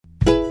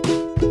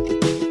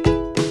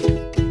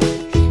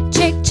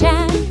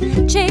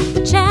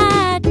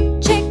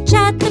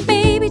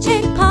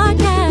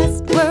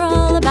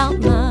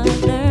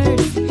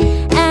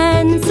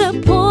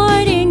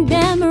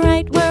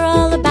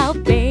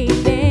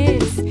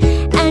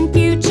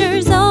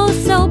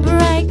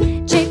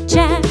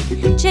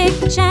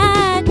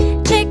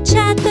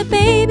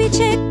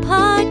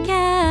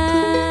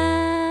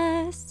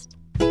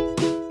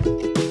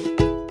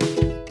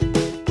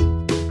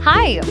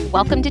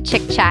welcome to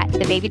Chick Chat,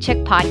 the Baby Chick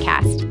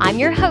podcast. I'm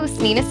your host,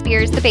 Nina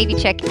Spears, the Baby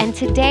Chick, and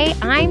today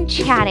I'm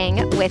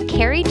chatting with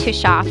Carrie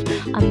Tuschoff,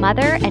 a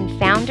mother and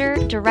founder,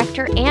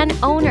 director, and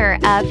owner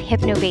of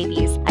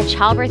Hypnobabies, a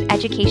childbirth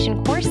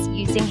education course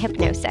using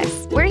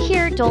hypnosis. We're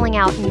here doling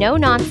out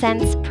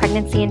no-nonsense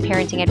pregnancy and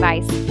parenting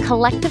advice.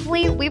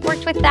 Collectively, we've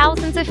worked with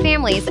thousands of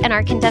families and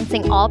are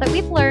condensing all that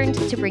we've learned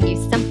to bring you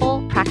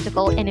simple,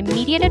 practical, and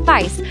immediate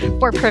advice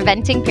for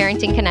preventing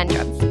parenting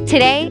conundrums.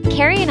 Today,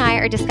 Carrie and I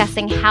are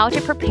discussing how to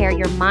prepare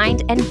your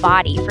mind and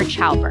body for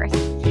childbirth.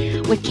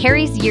 With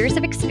Carrie's years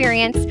of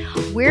experience,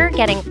 we're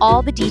getting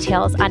all the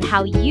details on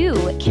how you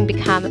can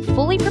become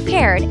fully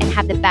prepared and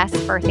have the best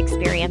birth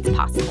experience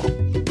possible.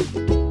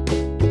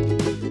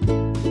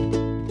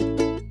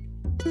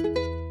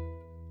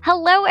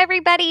 Hello,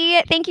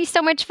 everybody. Thank you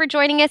so much for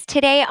joining us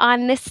today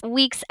on this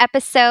week's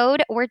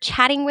episode. We're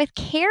chatting with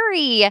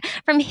Carrie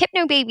from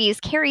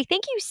Hypnobabies. Carrie,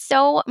 thank you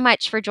so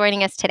much for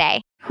joining us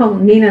today. Oh,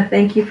 Nina,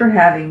 thank you for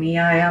having me.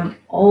 I am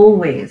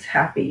always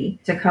happy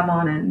to come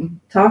on and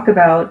talk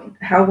about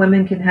how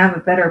women can have a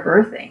better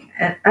birthing,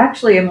 and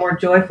actually a more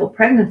joyful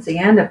pregnancy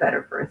and a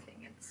better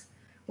birthing. It's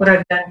what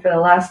I've done for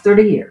the last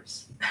 30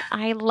 years.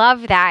 I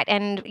love that.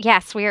 And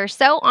yes, we are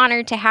so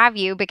honored to have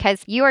you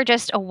because you are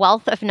just a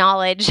wealth of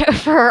knowledge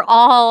for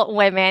all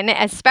women,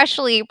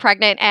 especially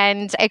pregnant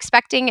and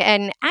expecting,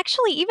 and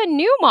actually even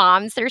new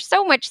moms. There's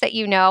so much that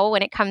you know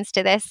when it comes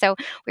to this. So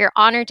we're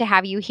honored to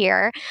have you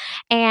here.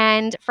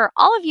 And for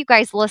all of you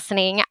guys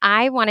listening,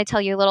 I want to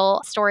tell you a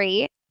little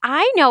story.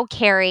 I know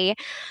Carrie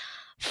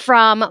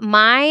from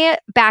my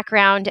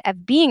background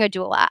of being a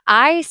doula.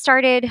 I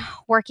started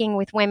working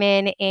with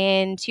women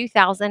in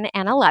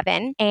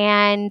 2011,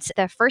 and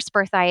the first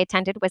birth I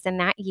attended was in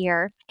that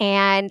year.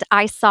 And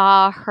I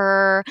saw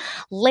her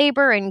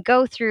labor and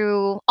go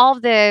through all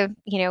the,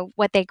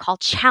 what they call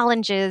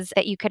challenges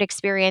that you could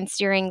experience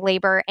during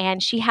labor.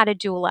 And she had a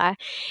doula.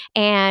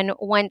 And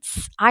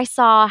once I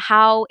saw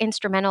how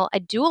instrumental a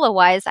doula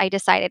was, I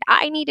decided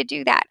I need to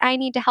do that. I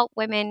need to help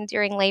women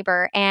during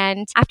labor.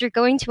 And after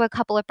going to a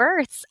couple of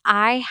births,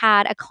 I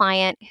had a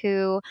client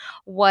who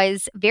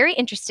was very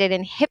interested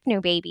in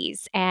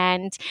Hypnobabies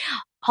and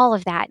all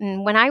of that.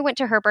 And when I went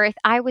to her birth,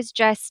 I was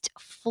just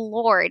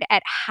floored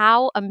at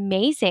how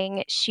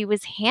amazing she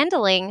was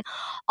handling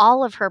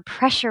all of her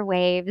pressure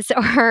waves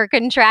or her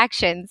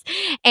contractions.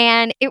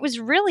 And it was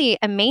really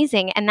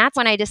amazing. And that's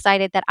when I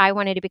decided that I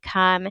wanted to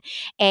become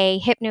a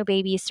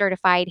Hypnobabies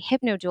certified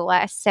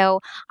hypnodoula.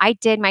 So I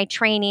did my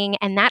training,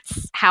 and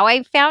that's how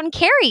I found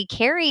Carrie.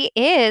 Carrie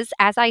is,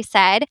 as I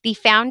said, the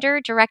founder,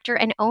 director,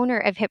 and owner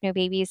of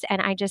Hypnobabies. And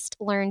I just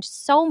learned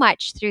so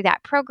much through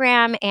that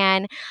program.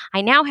 And I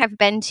now have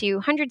been to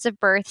hundreds of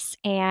births,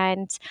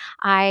 and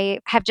I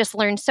have just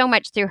learned so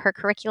much through her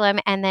curriculum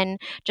and then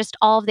just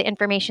all of the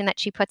information that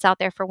she puts out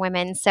there for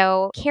women.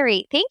 So,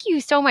 Carrie, thank you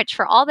so much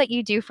for all that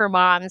you do for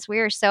moms. We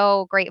are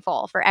so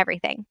grateful for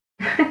everything.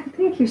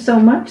 Thank you so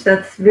much.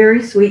 That's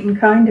very sweet and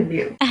kind of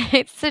you.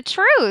 It's the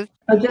truth.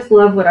 I just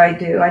love what I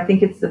do. I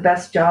think it's the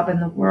best job in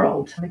the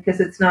world because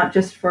it's not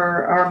just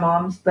for our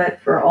moms, but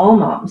for all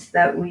moms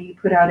that we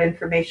put out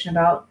information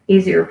about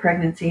easier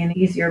pregnancy and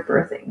easier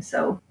birthing.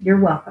 So you're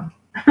welcome.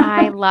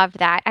 I love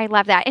that. I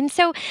love that. And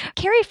so,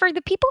 Carrie, for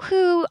the people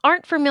who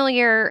aren't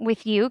familiar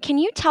with you, can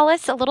you tell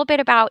us a little bit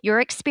about your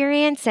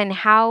experience and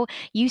how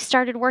you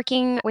started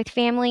working with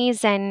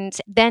families? And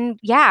then,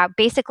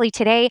 basically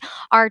today,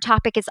 our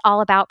topic is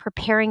all about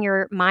preparing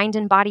your mind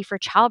and body for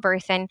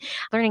childbirth and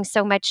learning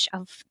so much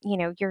of,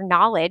 your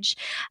knowledge.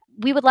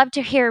 We would love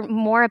to hear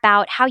more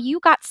about how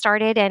you got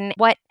started and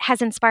what has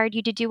inspired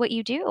you to do what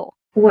you do.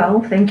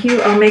 Well, thank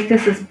you. I'll make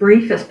this as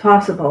brief as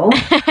possible.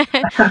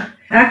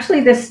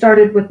 Actually, this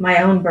started with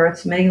my own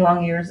births many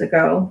long years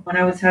ago. When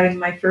I was having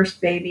my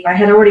first baby, I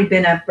had already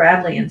been a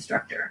Bradley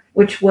instructor,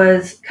 which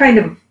was kind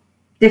of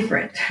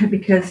different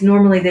because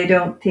normally they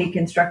don't take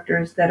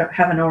instructors that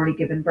haven't already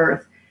given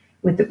birth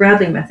with the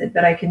Bradley method,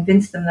 but I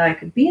convinced them that I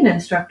could be an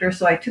instructor,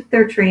 so I took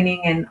their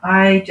training and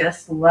I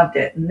just loved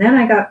it. And then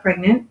I got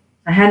pregnant.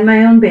 I had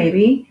my own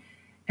baby,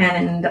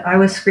 and I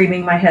was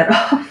screaming my head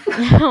off.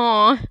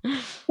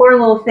 Poor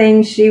little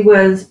thing, she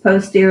was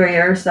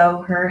posterior,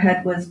 so her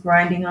head was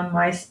grinding on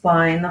my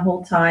spine the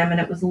whole time, and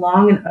it was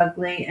long and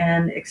ugly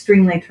and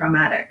extremely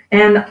traumatic.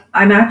 And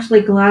I'm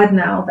actually glad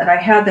now that I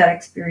had that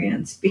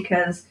experience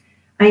because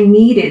I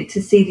needed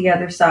to see the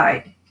other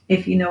side,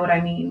 if you know what I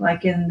mean.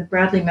 Like in the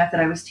Bradley method,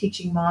 I was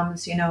teaching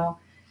moms,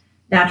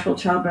 natural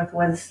childbirth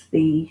was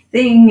the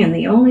thing and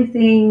the only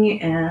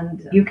thing,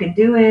 and you can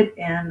do it.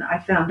 And I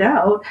found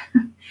out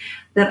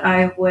that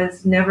I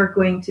was never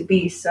going to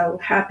be so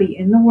happy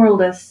in the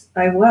world as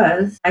I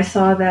was. I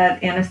saw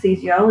that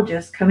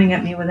anesthesiologist coming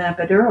at me with an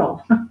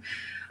epidural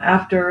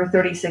after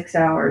 36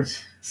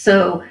 hours.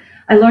 So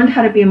I learned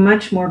how to be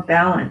much more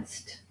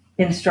balanced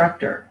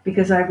instructor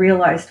because I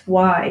realized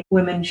why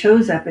women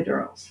chose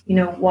epidurals.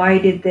 Why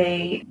did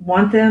they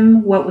want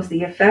them? What was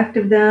the effect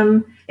of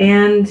them?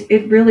 And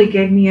it really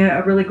gave me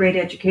a really great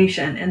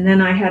education. And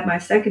then I had my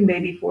second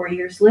baby 4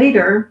 years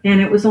later, and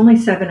it was only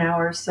 7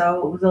 hours,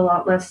 so it was a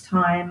lot less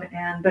time,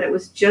 but it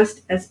was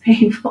just as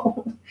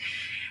painful.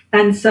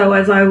 And so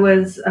as I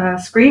was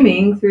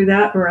screaming through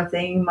that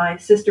birthing, my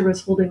sister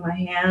was holding my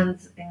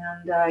hands,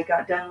 and I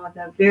got done with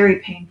a very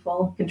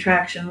painful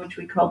contraction, which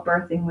we call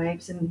birthing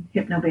waves in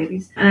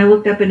hypnobabies. And I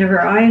looked up into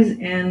her eyes,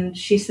 and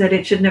she said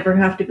it should never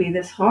have to be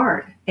this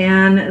hard.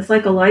 And it's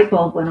like a light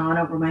bulb went on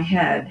over my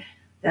head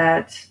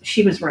that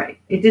she was right.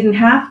 It didn't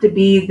have to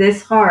be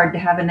this hard to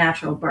have a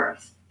natural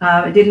birth.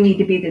 It didn't need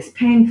to be this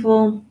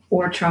painful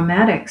or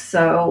traumatic.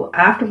 So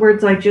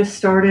afterwards, I just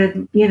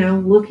started,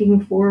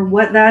 looking for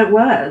what that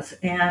was.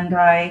 And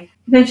I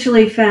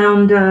eventually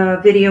found a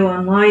video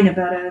online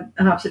about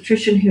an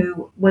obstetrician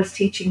who was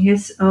teaching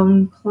his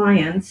own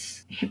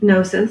clients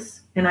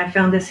hypnosis. And I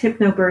found this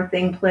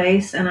hypnobirthing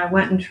place, and I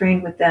went and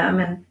trained with them.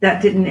 And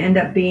that didn't end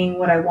up being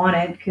what I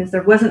wanted because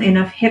there wasn't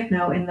enough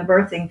hypno in the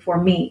birthing for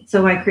me.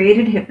 So I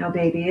created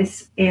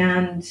Hypnobabies,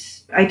 and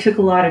I took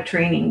a lot of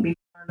training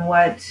on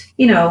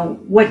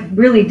what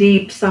really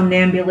deep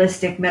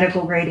somnambulistic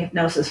medical grade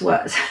hypnosis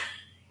was.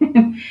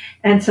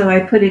 And so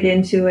I put it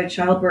into a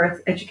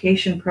childbirth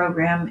education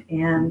program,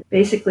 and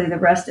basically the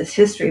rest is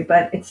history,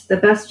 but it's the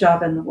best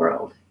job in the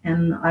world.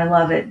 And I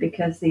love it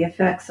because the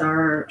effects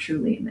are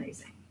truly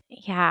amazing.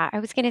 Yeah, I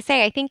was going to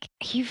say, I think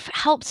you've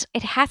helped,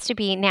 it has to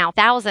be now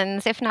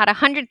thousands, if not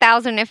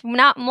 100,000, if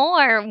not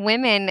more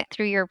women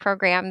through your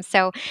program.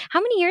 So how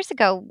many years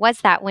ago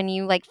was that when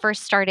you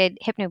first started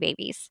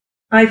Hypnobabies?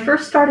 I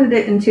first started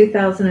it in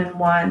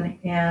 2001,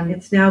 and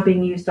it's now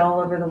being used all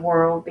over the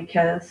world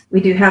because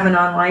we do have an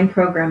online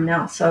program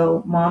now.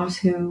 So moms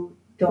who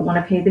don't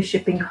want to pay the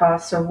shipping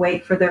costs or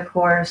wait for their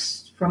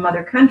course from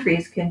other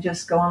countries can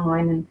just go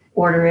online and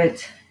order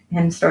it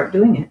and start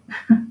doing it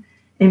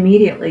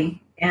immediately.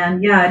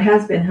 And yeah, it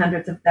has been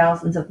hundreds of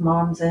thousands of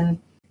moms, and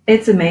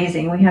it's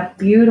amazing. We have a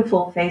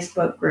beautiful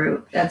Facebook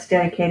group that's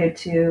dedicated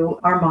to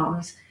our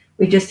moms.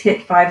 We just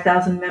hit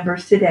 5,000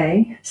 members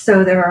today.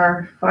 So there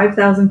are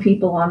 5,000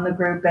 people on the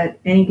group at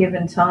any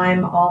given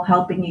time, all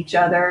helping each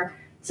other,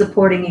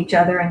 supporting each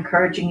other,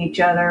 encouraging each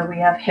other. We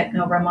have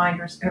hypno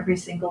reminders every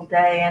single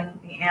day, and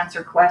we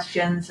answer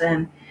questions,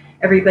 and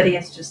everybody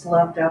is just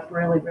loved up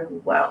really, really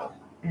well.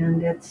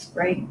 And it's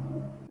great.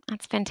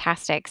 That's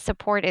fantastic.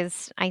 Support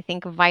is, I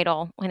think,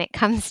 vital when it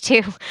comes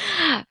to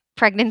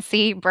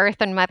pregnancy, birth,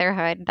 and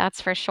motherhood.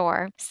 That's for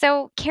sure.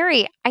 So,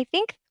 Carrie, I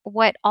think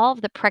what all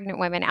of the pregnant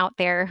women out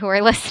there who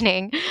are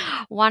listening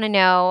want to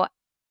know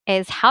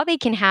is how they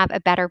can have a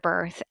better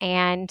birth.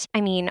 And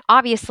I mean,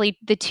 obviously,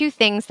 the two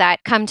things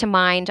that come to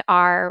mind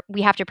are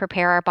we have to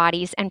prepare our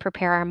bodies and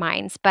prepare our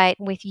minds. But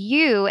with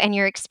you and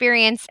your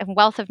experience and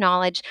wealth of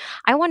knowledge,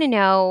 I want to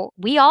know,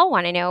 we all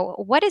want to know,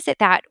 what is it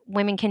that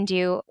women can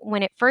do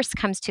when it first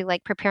comes to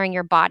preparing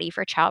your body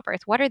for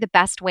childbirth? What are the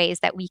best ways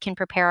that we can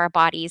prepare our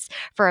bodies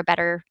for a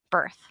better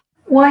birth?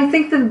 Well, I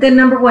think the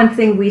number one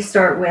thing we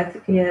start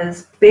with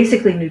is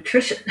basically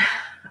nutrition.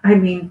 I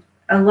mean,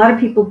 a lot of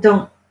people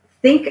don't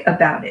think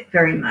about it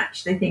very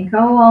much. They think,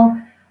 oh,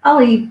 well,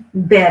 I'll eat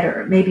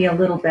better, maybe a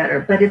little better.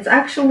 But it's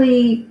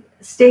actually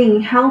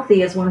staying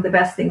healthy is one of the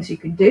best things you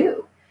can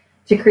do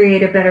to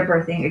create a better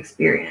birthing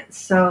experience.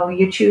 So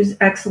you choose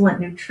excellent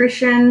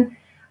nutrition,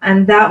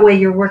 and that way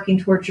you're working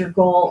towards your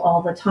goal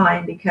all the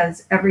time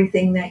because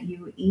everything that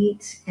you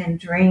eat and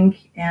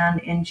drink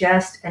and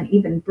ingest and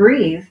even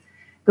breathe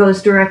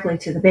goes directly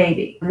to the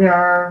baby. There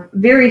are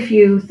very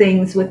few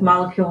things with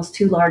molecules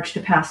too large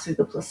to pass through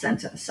the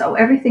placenta. So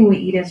everything we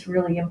eat is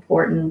really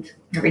important,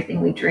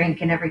 everything we drink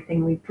and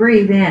everything we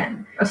breathe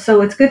in. So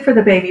it's good for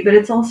the baby, but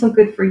it's also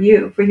good for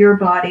you, for your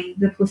body.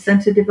 The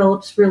placenta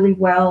develops really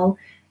well,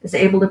 is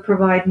able to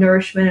provide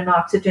nourishment and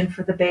oxygen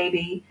for the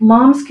baby.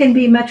 Moms can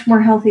be much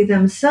more healthy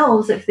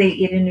themselves if they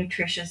eat a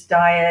nutritious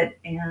diet,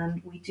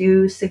 and we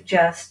do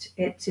suggest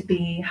it to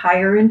be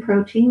higher in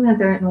protein than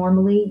they're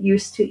normally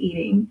used to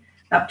eating,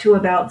 up to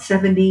about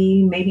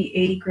 70, maybe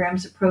 80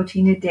 grams of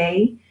protein a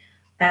day.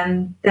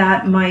 And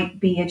that might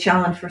be a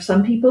challenge for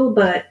some people,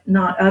 but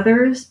not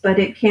others, but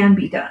it can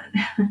be done.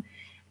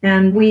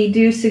 And we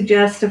do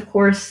suggest, of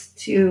course,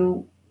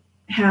 to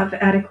have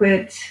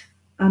adequate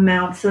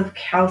amounts of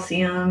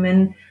calcium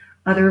and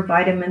other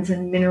vitamins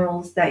and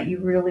minerals that you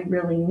really,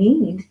 really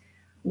need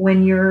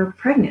when you're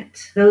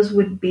pregnant. Those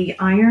would be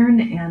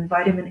iron and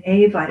vitamin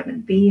A,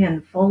 vitamin B,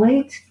 and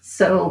folate.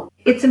 So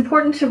it's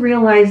important to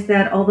realize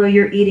that although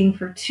you're eating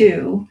for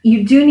two,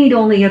 you do need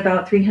only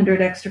about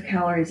 300 extra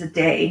calories a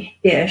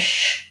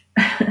day-ish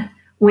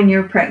when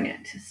you're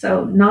pregnant.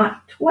 So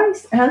not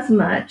twice as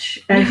much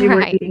as you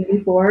were eating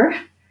before,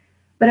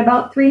 but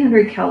about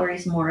 300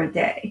 calories more a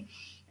day.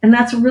 And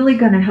that's really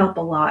going to help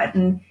a lot.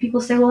 And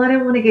people say, well, I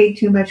don't want to gain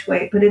too much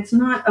weight, but it's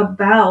not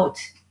about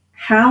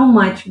how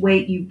much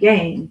weight you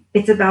gain.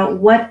 It's about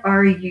what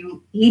are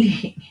you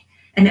eating.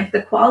 And if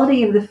the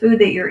quality of the food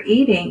that you're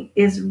eating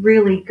is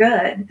really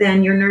good,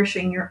 then you're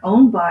nourishing your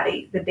own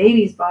body, the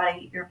baby's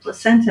body, your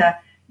placenta,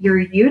 your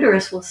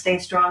uterus will stay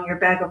strong, your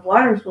bag of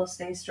waters will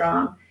stay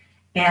strong,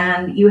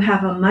 and you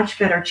have a much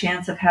better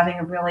chance of having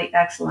a really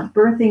excellent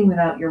birthing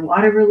without your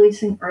water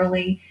releasing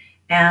early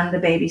and the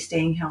baby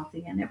staying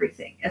healthy and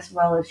everything, as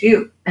well as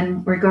you.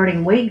 And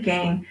regarding weight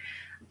gain,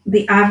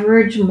 the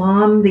average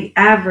mom, the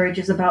average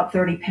is about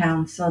 30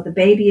 pounds. So the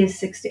baby is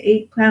 6 to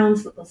 8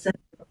 pounds, the placenta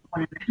is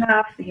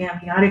 1.5, the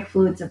amniotic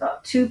fluid's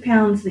about 2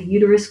 pounds, the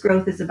uterus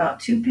growth is about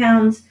 2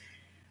 pounds,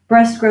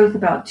 breast growth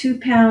about 2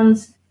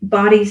 pounds,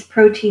 body's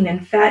protein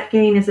and fat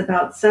gain is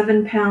about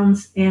 7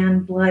 pounds,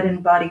 and blood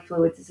and body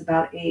fluids is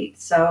about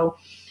 8. So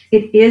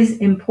it is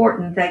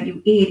important that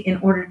you eat in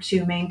order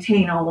to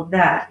maintain all of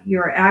that.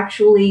 You're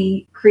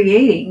actually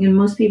creating, and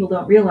most people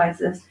don't realize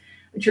this,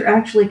 but you're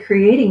actually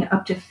creating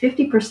up to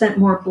 50%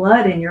 more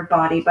blood in your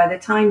body by the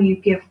time you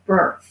give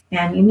birth.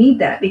 And you need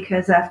that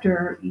because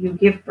after you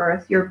give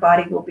birth, your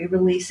body will be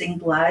releasing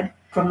blood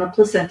from the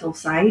placental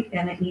site,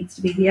 and it needs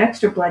to be the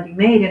extra blood you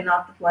made and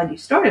not the blood you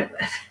started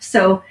with.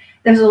 So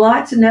there's a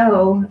lot to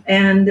know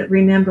and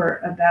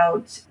remember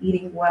about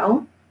eating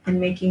well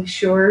and making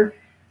sure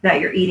that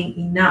you're eating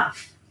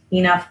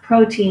enough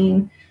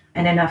protein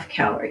and enough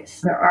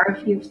calories. There are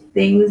a few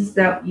things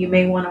that you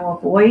may want to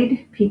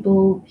avoid.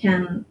 People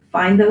can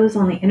find those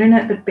on the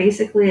internet, but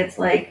basically it's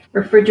like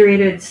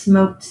refrigerated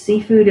smoked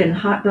seafood and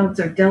hot dogs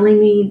or deli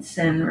meats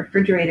and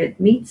refrigerated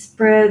meat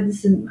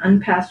spreads and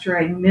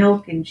unpasteurized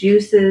milk and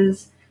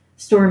juices,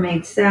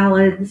 store-made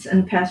salads,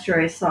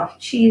 unpasteurized soft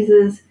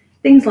cheeses,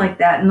 things like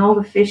that, and all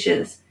the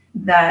fishes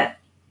that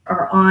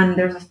are on,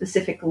 there's a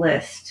specific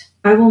list.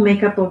 I will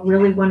make up a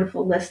really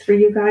wonderful list for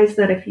you guys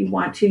that if you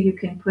want to, you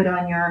can put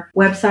on your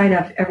website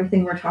of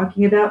everything we're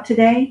talking about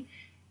today.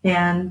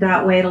 And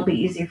that way it'll be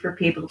easier for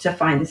people to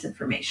find this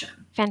information.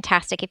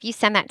 Fantastic. If you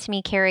send that to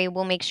me, Carrie,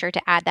 we'll make sure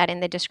to add that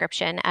in the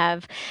description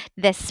of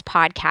this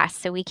podcast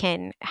so we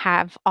can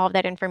have all of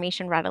that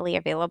information readily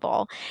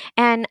available.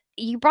 And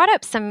you brought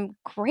up some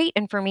great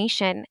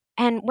information.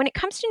 And when it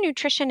comes to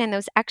nutrition and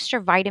those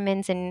extra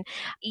vitamins, and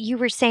you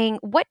were saying,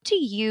 what do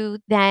you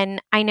then,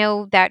 I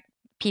know that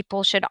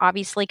people should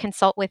obviously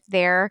consult with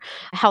their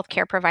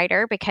healthcare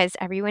provider because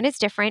everyone is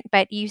different,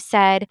 but you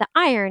said the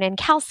iron and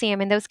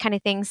calcium and those kind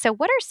of things. So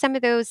what are some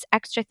of those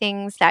extra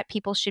things that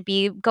people should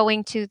be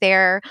going to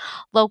their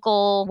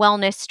local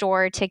wellness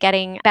store to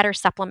getting better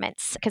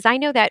supplements? Because I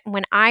know that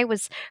when I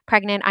was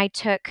pregnant, I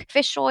took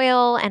fish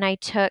oil and I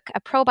took a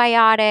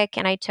probiotic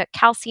and I took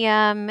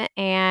calcium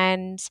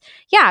and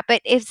yeah,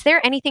 but is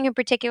there anything in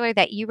particular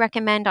that you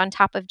recommend on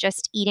top of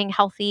just eating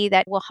healthy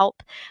that will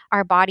help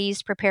our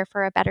bodies prepare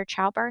for a better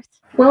childbirth?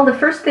 Well, the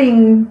first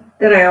thing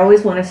that I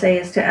always want to say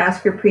is to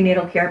ask your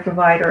prenatal care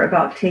provider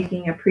about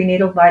taking a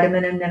prenatal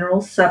vitamin and mineral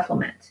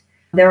supplement.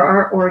 There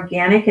are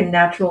organic and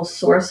natural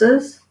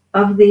sources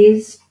of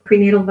these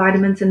prenatal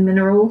vitamins and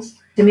minerals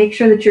to make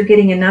sure that you're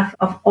getting enough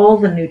of all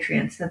the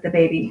nutrients that the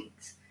baby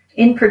needs.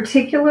 In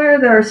particular,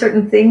 there are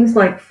certain things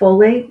like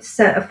folate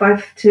set of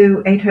 5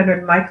 to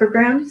 800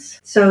 micrograms.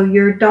 So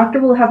your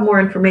doctor will have more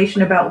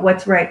information about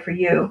what's right for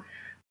you.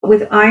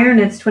 With iron,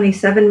 it's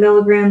 27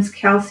 milligrams,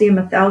 calcium,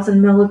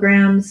 1,000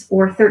 milligrams,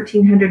 or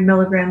 1,300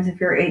 milligrams if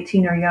you're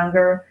 18 or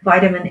younger.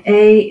 Vitamin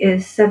A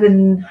is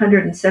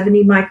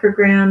 770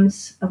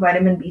 micrograms.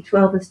 Vitamin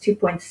B12 is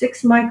 2.6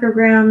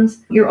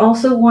 micrograms. You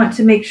also want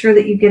to make sure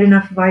that you get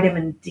enough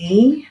vitamin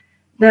D.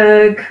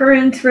 The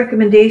current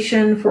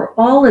recommendation for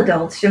all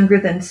adults younger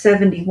than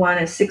 71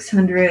 is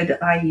 600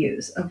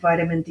 IUs of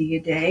vitamin D a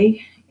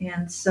day.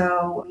 And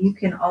so you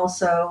can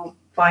also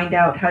find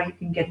out how you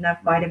can get enough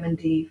vitamin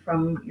D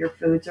from your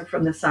foods or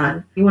from the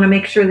sun. You want to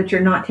make sure that you're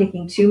not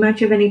taking too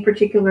much of any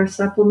particular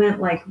supplement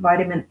like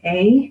vitamin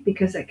A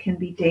because it can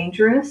be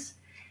dangerous.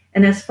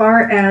 And as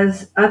far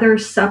as other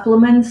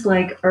supplements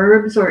like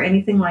herbs or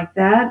anything like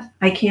that,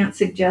 I can't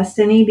suggest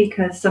any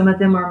because some of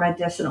them are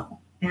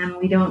medicinal and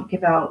we don't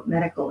give out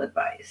medical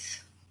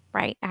advice.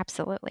 Right,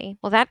 absolutely.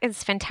 Well, that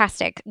is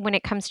fantastic when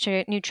it comes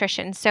to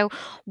nutrition. So,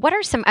 what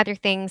are some other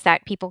things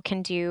that people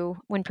can do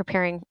when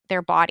preparing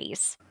their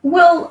bodies?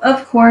 Well,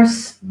 of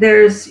course,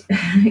 there's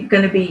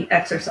going to be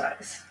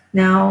exercise.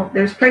 Now,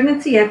 there's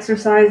pregnancy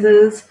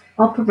exercises.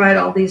 I'll provide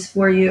all these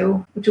for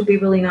you, which will be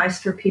really nice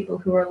for people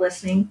who are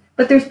listening.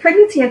 But there's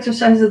pregnancy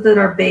exercises that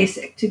are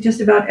basic to just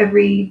about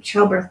every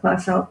childbirth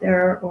class out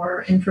there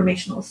or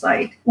informational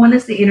site. One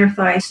is the inner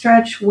thigh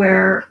stretch,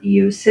 where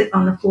you sit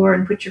on the floor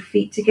and put your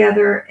feet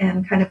together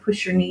and kind of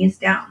push your knees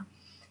down.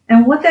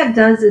 And what that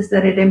does is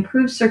that it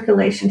improves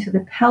circulation to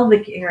the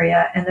pelvic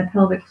area and the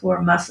pelvic floor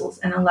muscles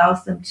and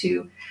allows them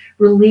to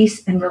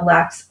release and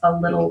relax a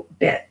little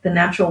bit. The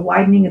natural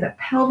widening of the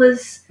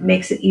pelvis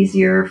makes it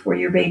easier for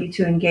your baby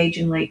to engage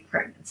in late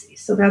pregnancy.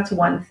 So that's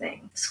one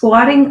thing.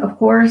 Squatting, of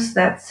course,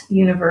 that's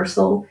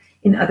universal.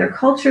 In other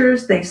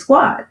cultures, they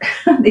squat.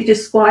 They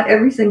just squat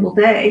every single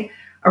day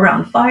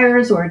around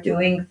fires or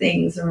doing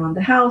things around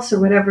the house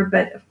or whatever.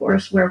 But of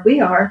course, where we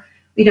are,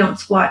 we don't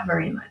squat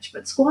very much,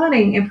 but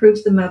squatting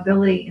improves the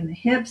mobility in the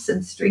hips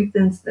and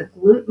strengthens the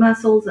glute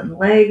muscles and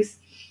legs.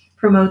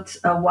 promotes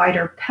a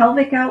wider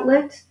pelvic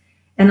outlet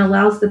and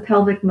allows the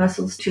pelvic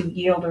muscles to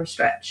yield or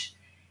stretch.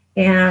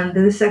 And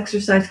this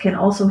exercise can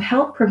also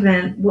help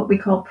prevent what we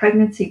call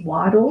pregnancy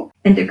waddle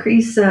and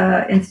decrease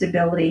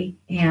instability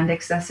and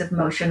excessive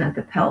motion at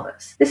the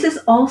pelvis. This is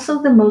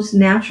also the most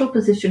natural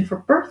position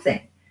for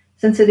birthing,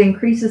 since it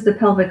increases the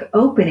pelvic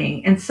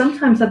opening and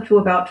sometimes up to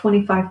about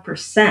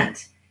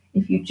 25%.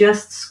 If you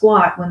just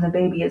squat when the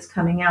baby is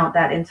coming out,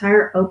 that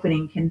entire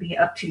opening can be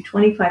up to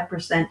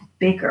 25%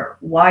 bigger,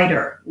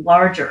 wider,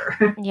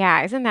 larger.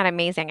 Yeah, isn't that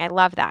amazing? I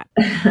love that.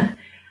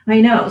 I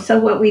know. So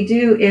what we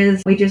do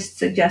is we just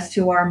suggest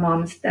to our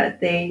moms that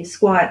they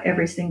squat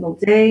every single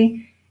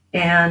day.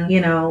 And,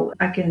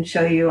 I can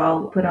show you,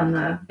 I'll put on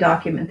the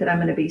document that I'm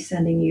going to be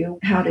sending you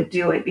how to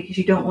do it, because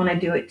you don't want to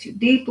do it too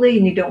deeply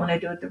and you don't want to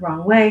do it the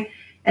wrong way.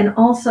 And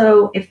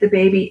also, if the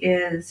baby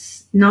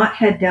is not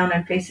head down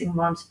and facing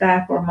mom's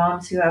back, or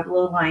moms who have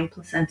low-lying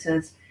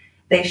placentas,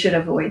 they should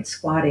avoid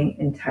squatting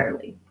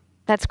entirely.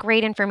 That's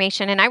great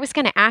information. And I was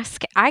going to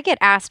ask, I get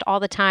asked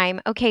all the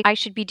time, okay, I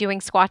should be doing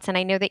squats. And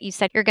I know that you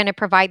said you're going to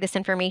provide this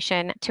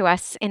information to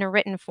us in a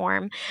written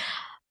form,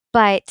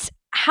 but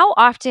how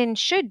often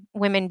should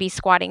women be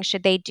squatting?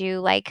 Should they do,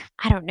 like,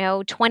 I don't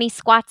know, 20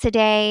 squats a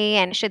day?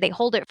 And should they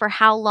hold it for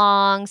how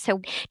long?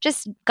 So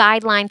just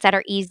guidelines that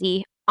are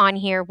easy on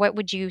here. What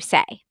would you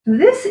say?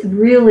 This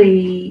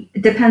really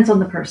depends on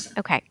the person.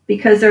 Okay.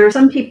 Because there are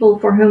some people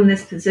for whom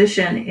this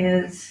position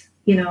is,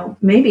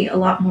 maybe a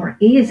lot more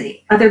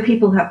easy. Other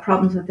people have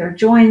problems with their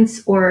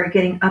joints or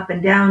getting up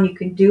and down. You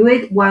can do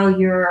it while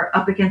you're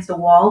up against a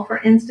wall, for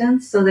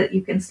instance, so that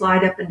you can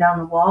slide up and down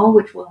the wall,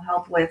 which will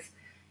help with,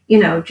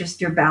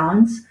 just your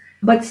balance.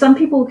 But some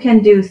people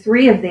can do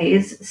 3 of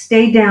these,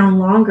 stay down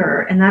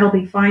longer, and that'll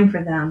be fine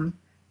for them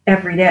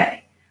every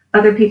day.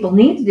 Other people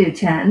need to do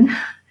 10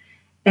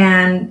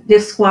 and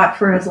just squat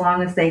for as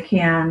long as they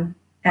can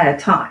at a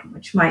time,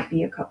 which might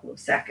be a couple of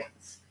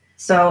seconds.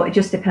 So it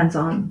just depends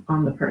on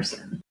the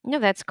person. No,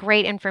 that's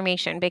great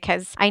information,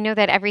 because I know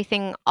that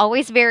everything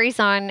always varies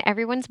on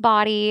everyone's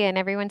body and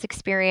everyone's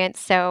experience.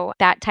 So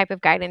that type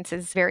of guidance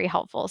is very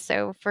helpful.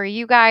 So for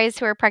you guys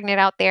who are pregnant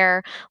out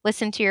there,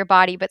 listen to your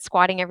body, but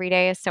squatting every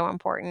day is so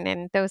important.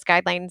 And those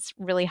guidelines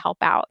really help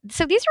out.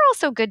 So these are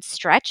also good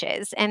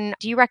stretches. And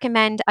do you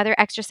recommend other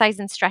exercise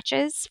and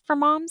stretches for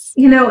moms?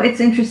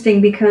 It's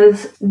interesting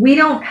because we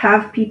don't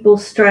have people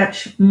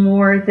stretch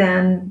more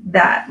than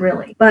that,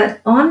 really.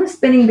 But on the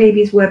Spinning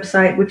Babies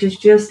website, which is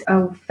just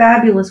a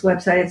fabulous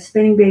website at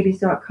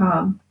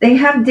spinningbabies.com, they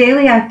have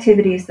daily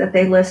activities that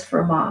they list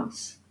for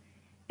moms.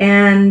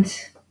 And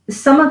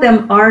some of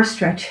them are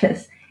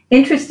stretches,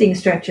 interesting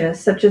stretches,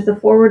 such as the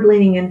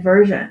forward-leaning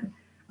inversion,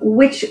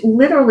 which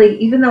literally,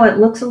 even though it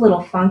looks a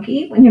little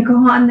funky when you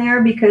go on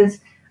there, because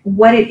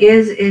what it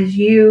is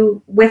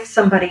you with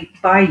somebody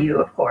by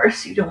you, of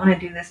course. You don't want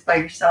to do this by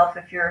yourself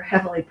if you're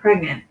heavily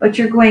pregnant, but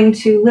you're going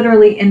to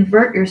literally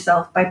invert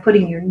yourself by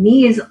putting your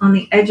knees on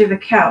the edge of a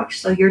couch.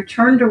 So you're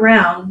turned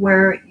around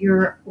where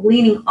you're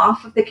leaning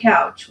off of the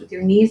couch with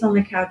your knees on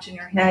the couch and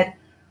your head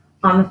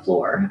on the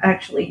floor.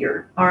 Actually,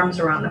 your arms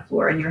are on the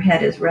floor and your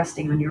head is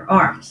resting on your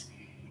arms.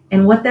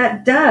 And what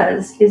that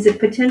does is it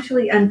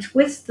potentially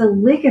untwists the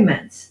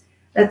ligaments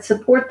that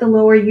support the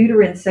lower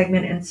uterine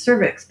segment and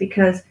cervix,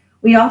 because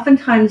we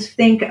oftentimes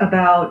think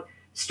about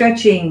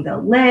stretching the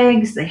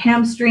legs, the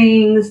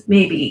hamstrings,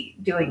 maybe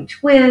doing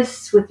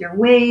twists with your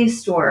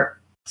waist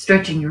or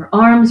stretching your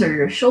arms or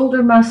your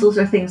shoulder muscles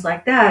or things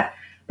like that.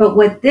 But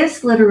what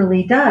this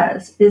literally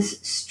does is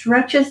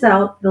stretches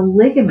out the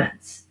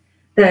ligaments,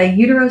 the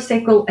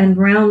uterosacral and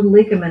round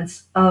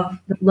ligaments of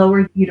the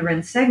lower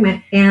uterine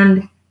segment.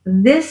 And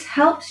this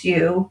helps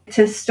you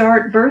to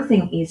start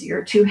birthing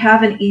easier, to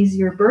have an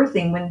easier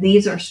birthing when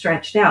these are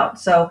stretched out.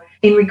 So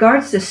in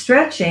regards to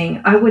stretching,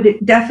 I would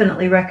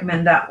definitely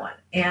recommend that one.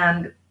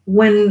 And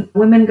when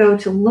women go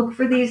to look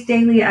for these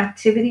daily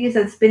activities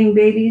at Spinning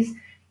Babies,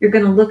 you're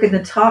going to look at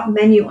the top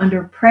menu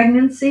under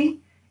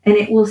pregnancy, and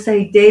it will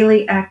say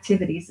daily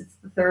activities. It's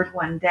the 3rd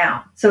one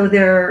down. So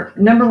their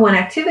number 1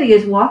 activity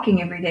is walking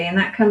every day, and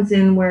that comes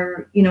in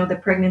where, the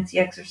pregnancy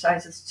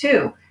exercises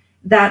too.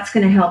 That's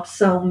going to help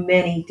so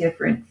many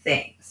different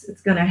things.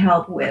 It's going to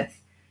help with,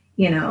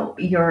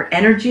 your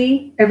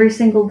energy every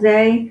single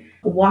day.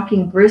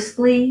 Walking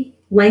briskly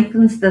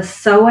lengthens the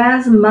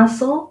psoas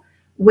muscle,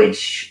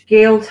 which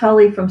Gail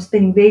Tully from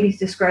Spinning Babies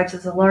describes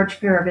as a large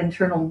pair of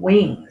internal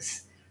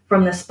wings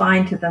from the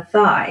spine to the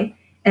thigh.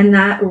 And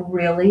that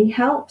really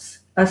helps.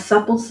 A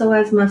supple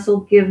psoas muscle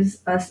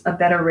gives us a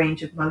better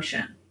range of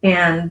motion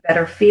and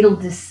better fetal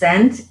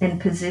descent and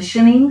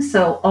positioning.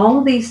 So all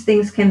of these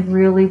things can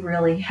really,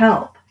 really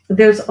help.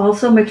 There's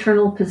also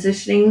maternal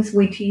positionings.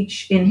 We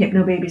teach in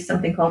Hypnobabies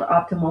something called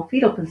optimal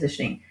fetal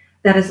positioning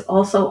that is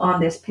also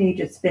on this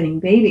page at Spinning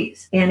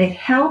Babies. And it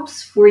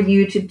helps for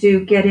you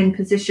to get in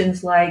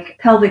positions like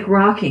pelvic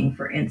rocking,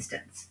 for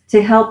instance,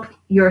 to help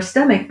your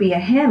stomach be a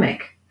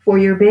hammock for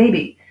your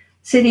baby,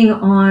 sitting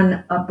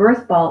on a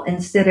birth ball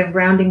instead of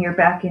rounding your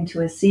back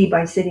into a C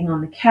by sitting on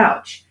the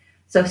couch.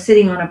 So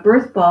sitting on a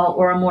birth ball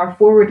or a more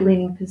forward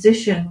leaning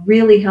position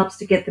really helps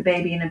to get the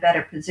baby in a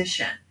better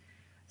position.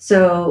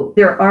 So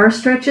there are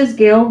stretches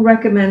Gail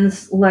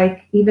recommends,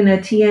 like even a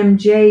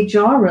TMJ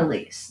jaw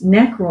release,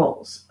 neck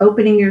rolls,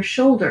 opening your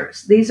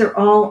shoulders. These are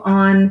all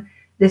on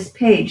this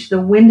page,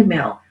 the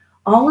windmill.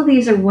 All of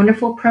these are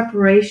wonderful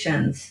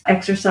preparations,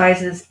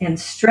 exercises, and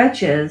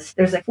stretches.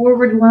 There's a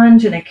forward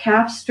lunge and a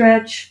calf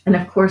stretch, and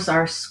of course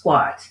our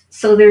squat.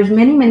 So there's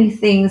many, many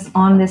things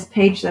on this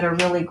page that are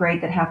really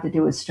great that have to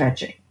do with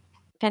stretching.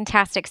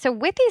 Fantastic. So,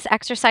 with these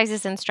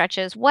exercises and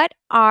stretches, what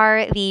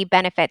are the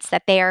benefits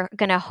that they are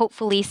going to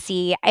hopefully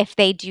see if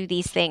they do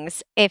these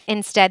things, if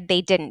instead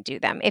they didn't do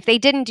them? If they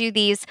didn't do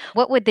these,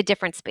 what would the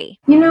difference be?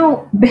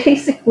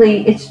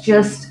 Basically, it's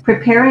just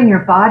preparing your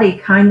body,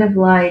 kind of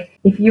like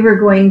if you were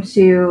going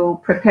to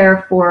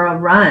prepare for a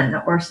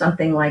run or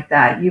something like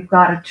that. You've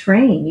got to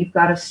train, you've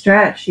got to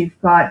stretch, you've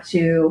got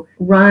to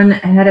run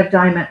ahead of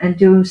time and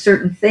do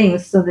certain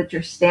things so that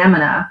your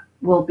stamina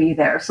will be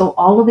there. So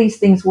all of these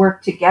things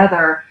work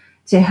together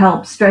to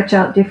help stretch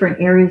out different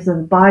areas of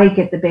the body,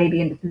 get the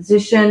baby into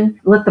position,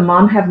 let the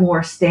mom have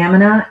more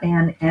stamina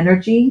and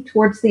energy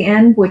towards the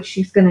end, which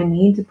she's going to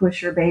need to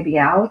push her baby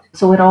out.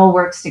 So it all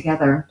works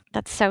together.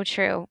 That's so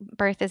true.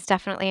 Birth is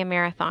definitely a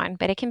marathon,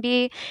 but it can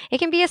be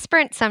a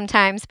sprint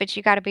sometimes, but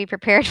you got to be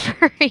prepared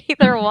for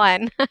either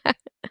one.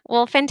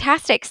 Well,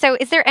 fantastic. So,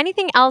 is there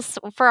anything else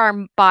for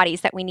our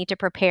bodies that we need to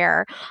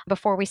prepare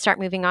before we start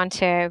moving on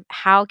to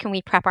how can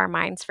we prep our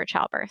minds for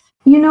childbirth?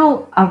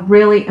 A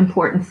really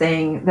important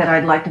thing that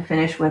I'd like to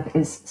finish with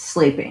is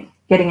sleeping.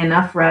 Getting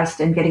enough rest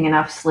and getting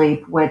enough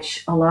sleep,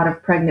 which a lot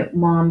of pregnant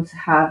moms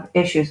have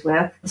issues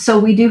with. So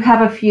we do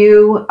have a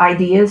few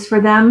ideas for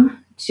them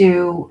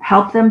to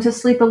help them to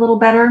sleep a little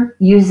better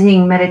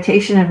using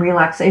meditation and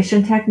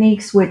relaxation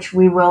techniques, which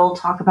we will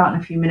talk about in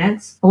a few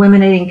minutes.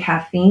 Eliminating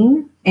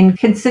caffeine, and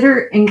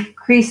consider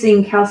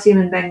increasing calcium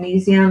and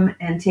magnesium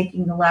and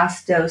taking the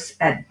last dose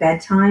at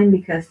bedtime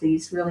because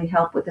these really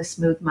help with the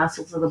smooth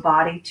muscles of the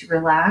body to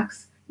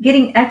relax.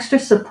 Getting extra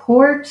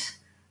support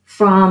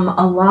from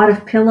a lot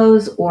of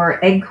pillows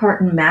or egg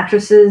carton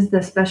mattresses,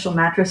 the special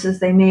mattresses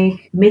they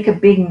make a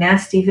big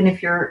nest even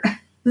if your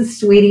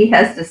sweetie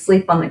has to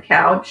sleep on the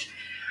couch.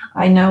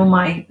 I know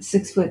my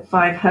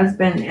 6'5"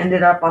 husband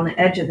ended up on the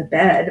edge of the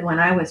bed when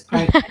I was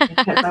pregnant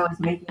because I was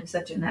making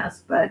such a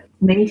mess. But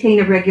maintain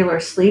a regular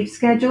sleep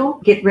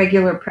schedule, get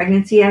regular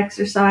pregnancy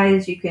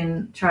exercise. You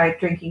can try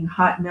drinking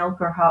hot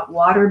milk or hot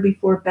water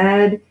before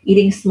bed,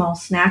 eating small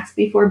snacks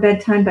before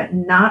bedtime, but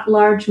not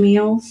large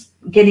meals.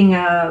 Getting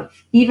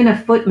even a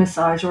foot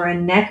massage or a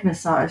neck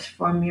massage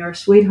from your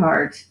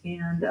sweetheart,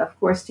 and of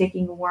course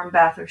taking a warm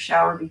bath or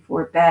shower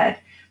before bed.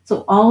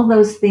 So all of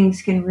those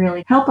things can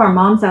really help our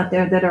moms out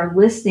there that are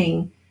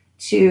listening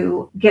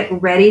to get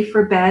ready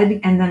for bed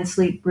and then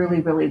sleep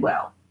really, really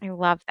well. I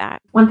love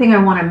that. One thing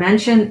I want to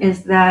mention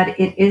is that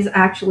it is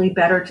actually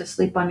better to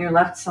sleep on your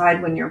left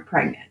side when you're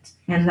pregnant.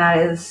 And that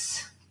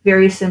is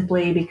very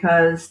simply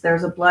because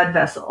there's a blood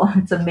vessel.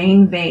 It's a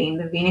main vein,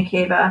 the vena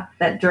cava,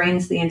 that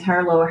drains the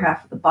entire lower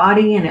half of the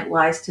body, and it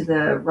lies to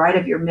the right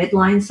of your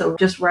midline. So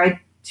just right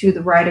to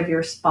the right of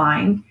your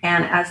spine.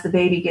 And as the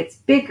baby gets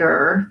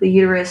bigger, the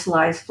uterus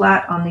lies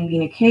flat on the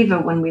vena cava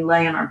when we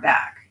lay on our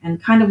back.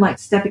 And kind of like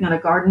stepping on a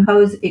garden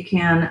hose, it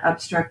can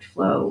obstruct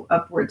flow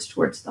upwards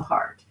towards the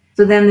heart.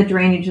 So then the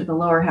drainage of the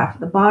lower half of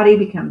the body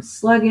becomes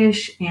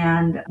sluggish,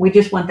 and we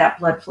just want that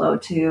blood flow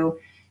to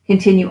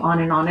continue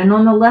on and on. And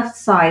on the left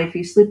side, if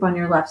you sleep on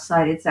your left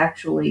side, it's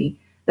actually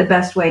the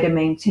best way to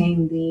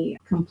maintain the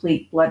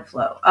complete blood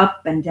flow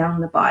up and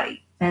down the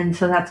body. And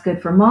so that's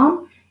good for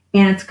mom,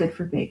 and it's good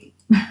for baby.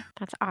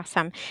 That's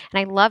awesome. And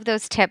I love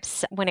those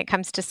tips when it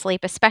comes to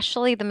sleep,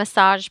 especially the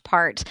massage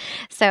part.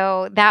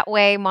 So that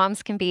way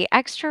moms can be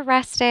extra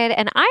rested.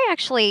 And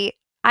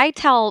I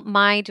tell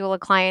my doula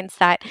clients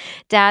that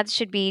dads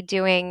should be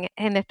doing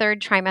in the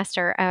third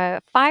trimester a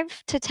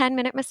 5 to 10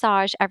 minute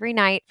massage every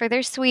night for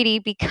their sweetie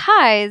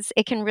because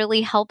it can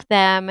really help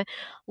them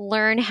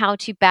learn how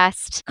to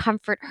best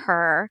comfort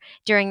her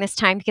during this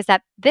time, because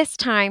at this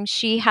time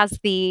she has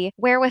the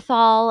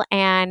wherewithal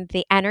and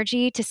the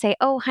energy to say,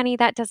 oh, honey,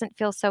 that doesn't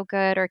feel so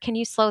good, or can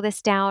you slow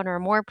this down, or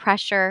more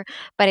pressure.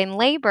 But in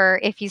labor,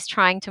 if he's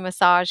trying to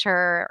massage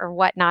her or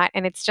whatnot,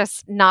 and it's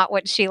just not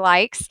what she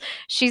likes,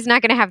 she's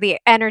not going to have the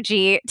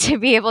energy to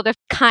be able to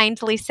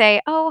kindly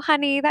say, oh,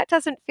 honey, that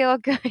doesn't feel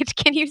good.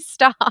 Can you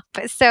stop?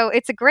 So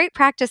it's a great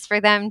practice for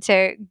them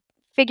to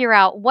figure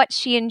out what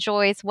she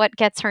enjoys, what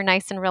gets her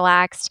nice and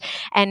relaxed,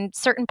 and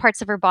certain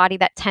parts of her body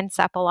that tense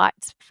up a lot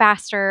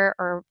faster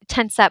or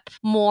tense up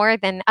more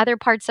than other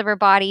parts of her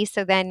body.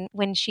 So then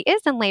when she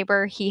is in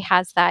labor, he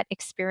has that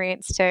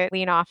experience to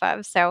lean off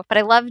of. But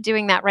I love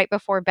doing that right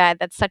before bed.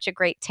 That's such a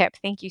great tip.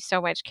 Thank you so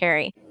much,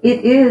 Carrie.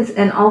 It is.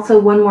 And also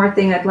one more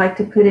thing, I'd like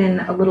to put in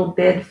a little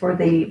bid for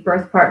the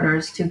birth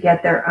partners to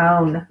get their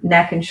own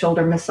neck and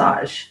shoulder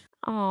massage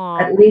Oh,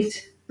 at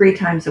least 3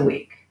 times a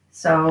week.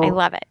 So I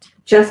love it.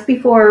 Just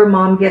before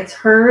mom gets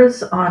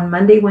hers on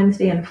Monday,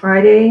 Wednesday, and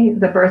Friday,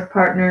 the birth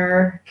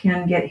partner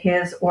can get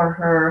his or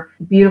her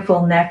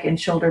beautiful neck and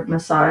shoulder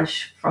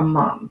massage from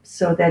mom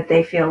so that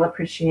they feel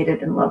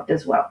appreciated and loved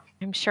as well.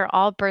 I'm sure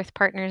all birth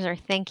partners are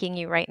thanking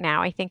you right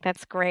now. I think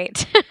that's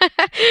great.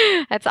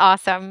 That's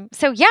awesome.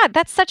 So, yeah,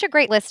 that's such a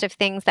great list of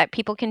things that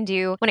people can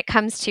do when it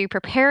comes to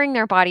preparing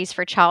their bodies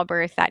for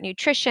childbirth, that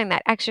nutrition,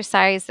 that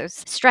exercise, those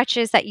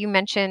stretches that you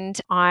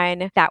mentioned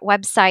on that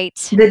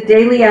website. The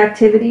daily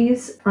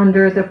activities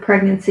under the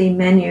pregnancy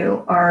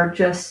menu are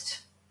just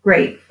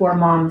great for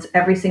moms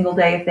every single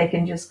day. If they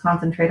can just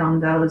concentrate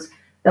on those,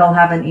 they'll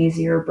have an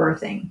easier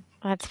birthing.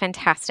 That's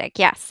fantastic.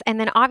 Yes. And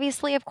then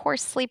obviously, of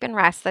course, sleep and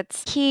rest.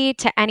 That's key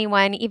to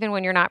anyone, even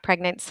when you're not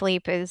pregnant.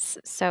 Sleep is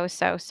so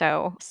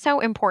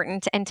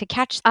important. And to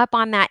catch up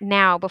on that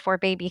now before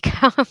baby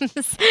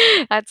comes,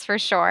 that's for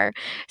sure.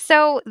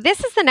 So,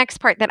 this is the next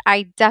part that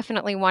I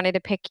definitely wanted to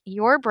pick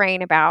your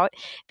brain about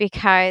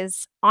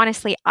because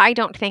honestly, I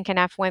don't think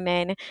enough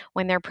women,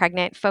 when they're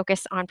pregnant,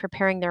 focus on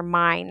preparing their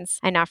minds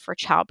enough for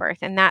childbirth.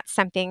 And that's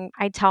something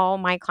I tell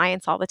my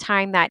clients all the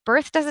time, that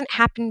birth doesn't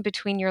happen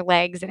between your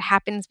legs, it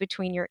happens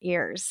between your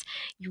ears.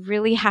 You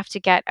really have to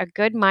get a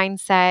good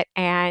mindset,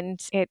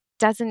 and it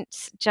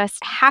doesn't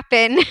just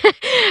happen.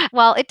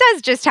 Well, it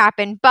does just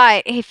happen,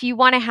 but if you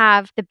want to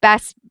have the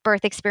best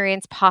birth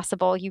experience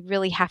possible, you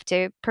really have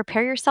to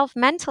prepare yourself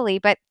mentally.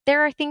 But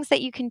there are things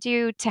that you can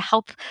do to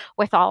help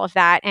with all of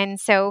that. And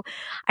so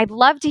I'd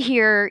love to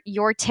hear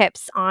your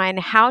tips on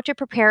how to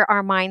prepare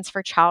our minds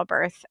for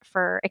childbirth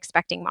for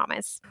expecting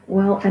mamas.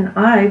 Well, and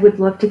I would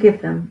love to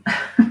give them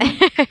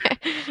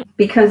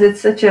because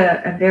it's such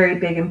a very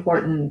big,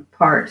 important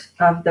part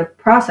of the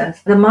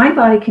process. The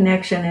mind-body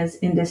connection is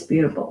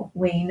indisputable.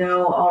 We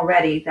know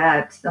already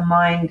that the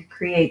mind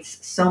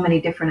creates so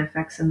many different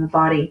effects in the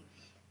body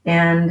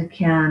and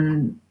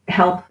can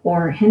help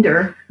or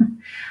hinder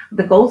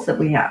the goals that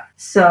we have.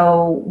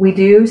 So we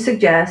do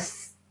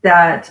suggest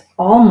that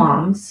all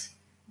moms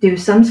do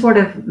some sort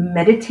of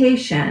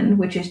meditation,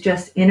 which is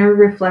just inner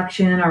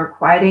reflection or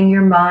quieting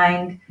your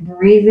mind,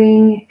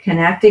 breathing,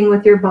 connecting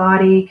with your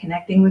body,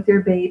 connecting with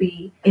your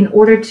baby, in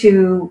order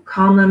to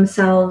calm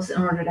themselves,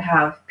 in order to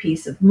have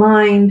peace of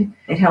mind.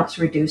 It helps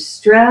reduce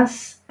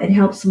stress. It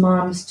helps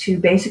moms to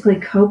basically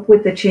cope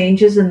with the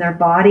changes in their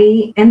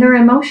body and their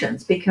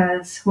emotions,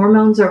 because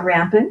hormones are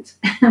rampant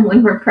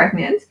when we're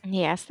pregnant.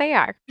 Yes, they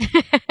are.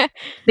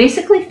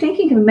 Basically,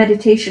 thinking of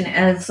meditation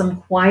as some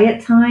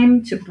quiet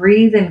time to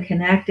breathe and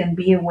connect and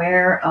be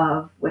aware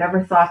of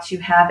whatever thoughts you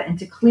have and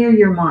to clear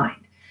your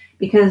mind.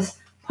 Because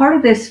part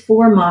of this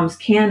for moms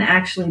can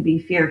actually be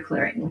fear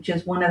clearing, which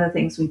is one of the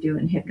things we do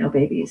in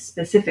Hypnobabies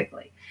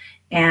specifically.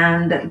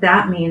 And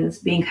that means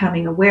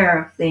becoming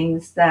aware of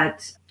things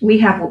that we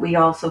have, what we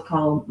also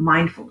call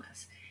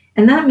mindfulness.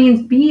 And that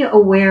means be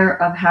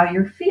aware of how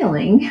you're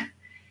feeling,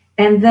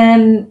 and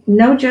then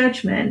no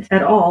judgment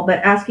at all, but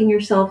asking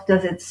yourself,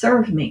 does it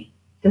serve me?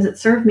 Does it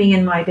serve me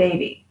and my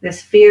baby?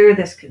 This fear,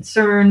 this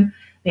concern,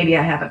 maybe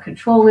I have a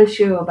control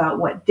issue about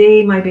what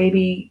day my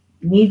baby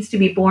needs to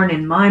be born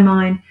in my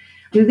mind.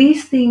 Do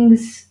these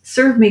things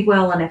serve me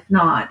well? And if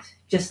not,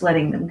 just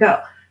letting them go.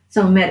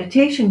 So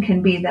meditation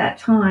can be that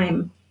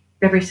time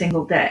every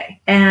single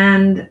day.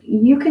 And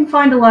you can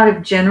find a lot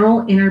of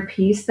general inner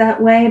peace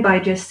that way by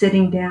just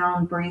sitting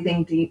down,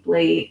 breathing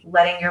deeply,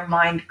 letting your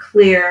mind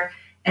clear,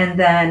 and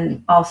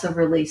then also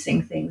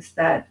releasing things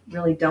that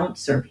really don't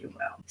serve you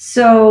well.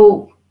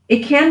 So it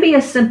can be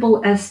as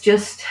simple as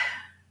just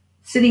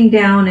sitting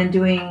down and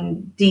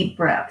doing deep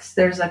breaths.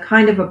 There's a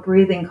kind of a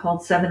breathing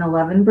called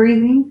 7-Eleven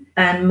breathing.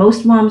 And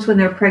most moms, when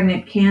they're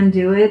pregnant, can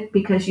do it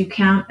because you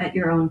count at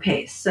your own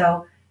pace.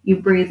 So you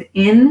breathe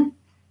in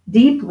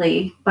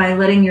deeply by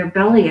letting your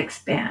belly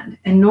expand.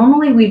 And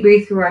normally we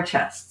breathe through our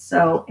chest.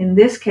 So in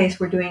this case,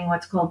 we're doing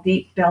what's called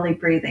deep belly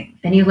breathing.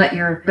 And you let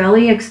your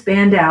belly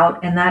expand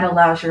out, and that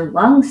allows your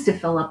lungs to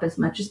fill up as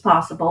much as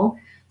possible.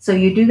 So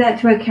you do that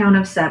to a count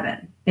of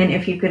 7. And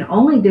if you can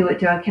only do it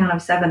to a count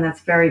of 7,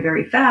 that's very,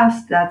 very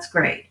fast. That's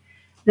great.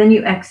 Then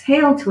you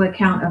exhale to a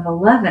count of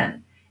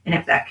 11. And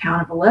if that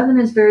count of 11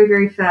 is very,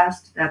 very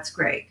fast, that's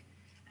great.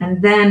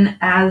 And then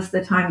as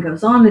the time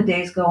goes on, the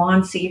days go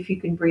on, see if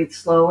you can breathe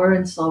slower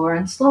and slower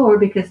and slower,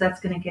 because that's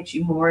going to get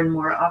you more and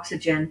more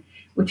oxygen,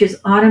 which is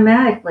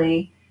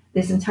automatically,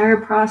 this entire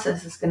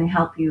process is going to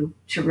help you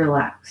to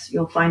relax.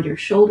 You'll find your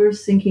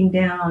shoulders sinking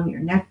down,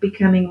 your neck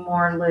becoming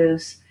more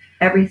loose,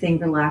 everything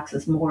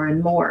relaxes more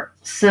and more.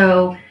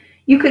 So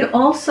you could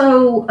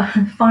also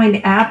find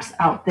apps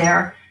out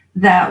there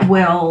that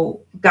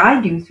will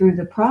guide you through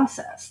the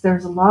process.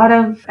 There's a lot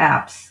of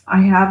apps.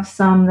 I have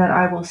some that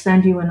I will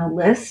send you in a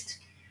list.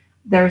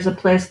 There's a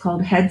place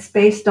called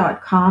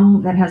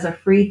headspace.com that has a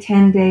free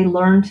 10-day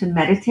learn to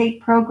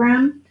meditate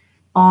program,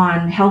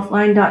 on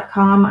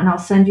healthline.com, and I'll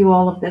send you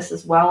all of this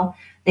as well.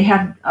 They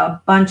have a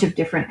bunch of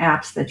different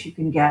apps that you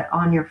can get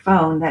on your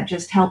phone that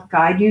just help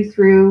guide you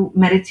through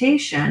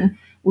meditation,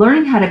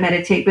 learning how to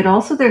meditate, but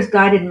also there's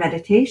guided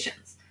meditations.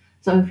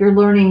 So if you're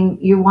learning,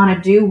 you want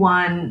to do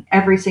one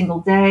every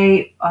single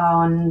day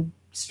on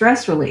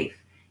stress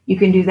relief, you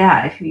can do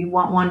that. If you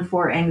want one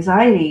for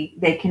anxiety,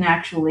 they can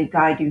actually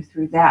guide you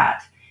through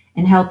that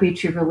and help you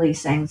to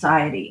release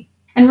anxiety.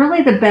 And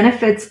really, the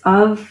benefits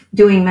of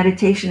doing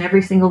meditation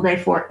every single day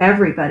for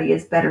everybody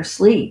is better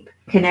sleep,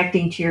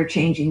 connecting to your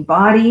changing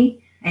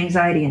body,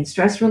 anxiety and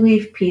stress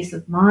relief, peace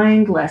of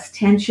mind, less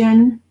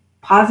tension,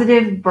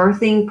 positive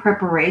birthing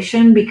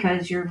preparation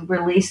because you're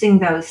releasing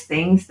those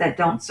things that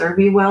don't serve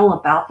you well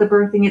about the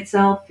birthing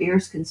itself,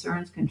 fears,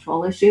 concerns,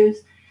 control issues.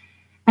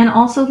 And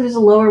also, there's a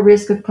lower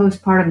risk of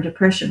postpartum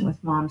depression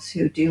with moms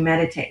who do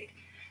meditate.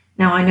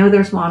 Now, I know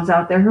there's moms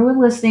out there who are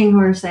listening who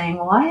are saying,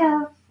 well, I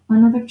have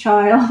another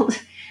child,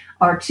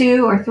 or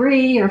two, or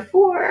three, or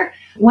four.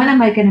 When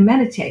am I going to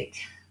meditate?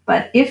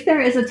 But if there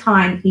is a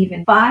time,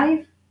 even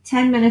 5-10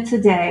 minutes a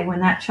day,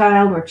 when that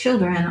child or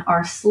children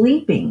are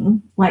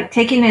sleeping, like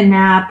taking a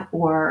nap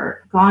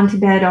or gone to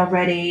bed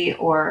already,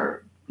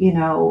 or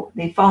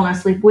they've fallen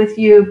asleep with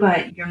you,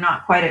 but you're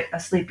not quite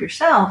asleep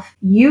yourself,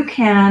 you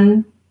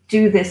can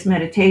do this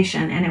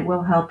meditation and it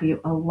will help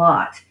you a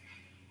lot.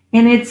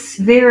 And it's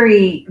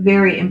very,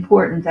 very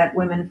important that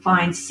women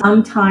find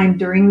some time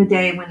during the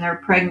day when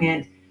they're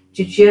pregnant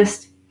to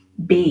just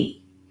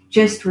be,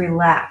 just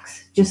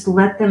relax, just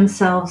let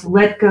themselves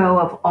let go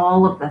of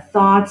all of the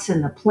thoughts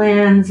and the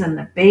plans and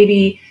the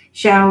baby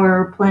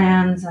shower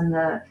plans and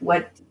the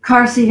what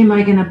car seat am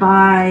I going to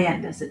buy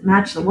and does it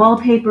match the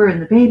wallpaper in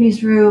the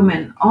baby's room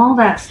and all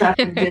that stuff,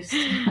 and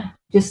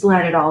just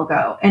let it all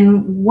go.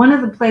 And one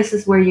of the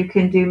places where you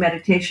can do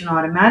meditation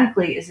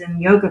automatically is in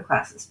yoga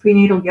classes.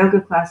 Prenatal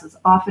yoga classes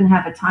often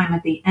have a time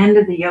at the end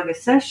of the yoga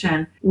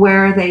session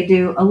where they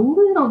do a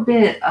little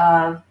bit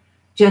of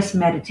just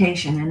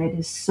meditation, and it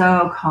is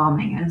so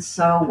calming and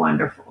so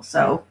wonderful.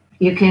 So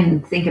you can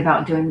think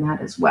about doing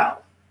that as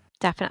well.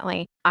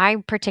 Definitely. I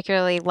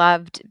particularly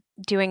loved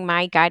doing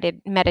my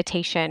guided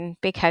meditation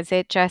because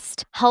it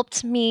just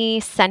helped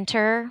me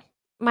center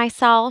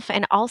myself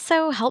and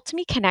also helped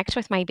me connect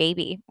with my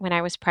baby when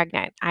I was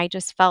pregnant. I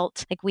just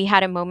felt like we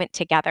had a moment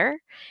together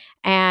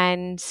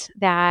and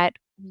that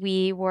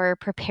we were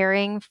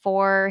preparing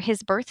for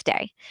his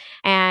birthday.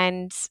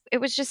 And it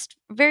was just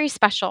very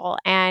special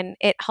and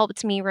it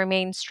helped me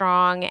remain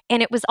strong.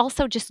 And it was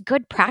also just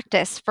good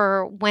practice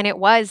for when it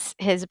was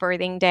his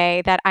birthing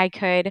day that I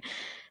could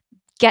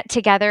get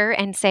together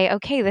and say,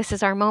 okay, this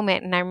is our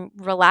moment. And I'm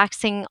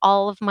relaxing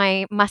all of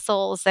my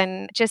muscles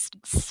and just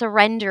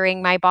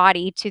surrendering my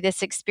body to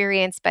this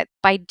experience. But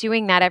by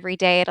doing that every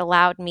day, it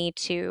allowed me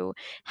to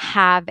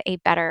have a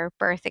better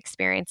birth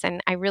experience. And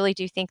I really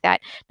do think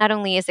that not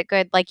only is it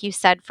good, like you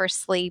said, for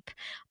sleep,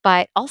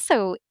 but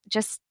also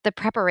just the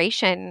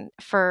preparation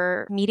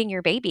for meeting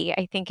your baby.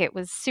 I think it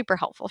was super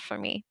helpful for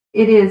me.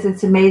 It is.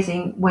 It's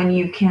amazing when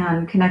you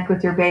can connect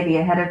with your baby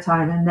ahead of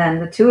time and then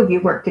the two of you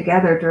work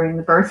together during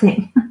the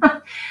birthing.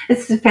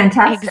 It's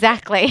fantastic.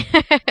 Exactly.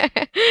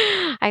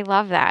 I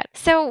love that.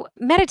 So,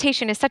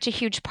 meditation is such a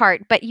huge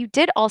part, but you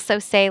did also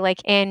say,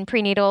 like in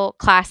prenatal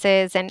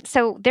classes. And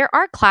so, there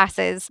are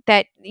classes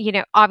that,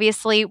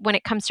 obviously, when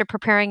it comes to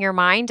preparing your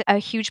mind, a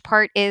huge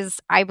part is,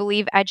 I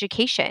believe,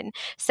 education.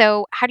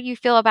 So, how do you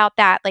feel about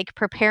that? Like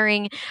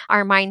preparing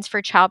our minds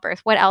for childbirth?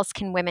 What else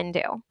can women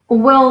do?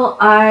 Well,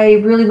 I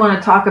really want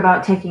to talk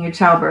about taking a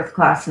childbirth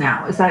class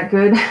now. Is that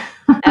good?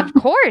 Of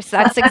course.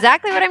 That's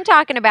exactly what I'm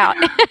talking about.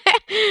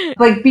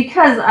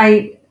 Because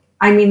I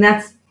mean,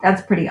 that's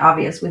pretty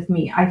obvious with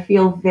me. I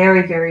feel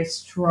very, very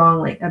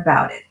strongly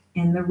about it.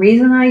 And the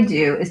reason I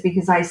do is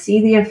because I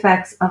see the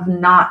effects of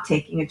not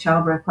taking a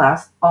childbirth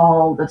class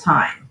all the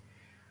time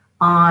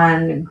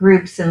on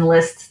groups and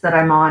lists that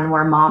I'm on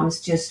where moms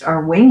just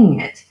are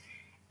winging it.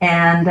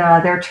 And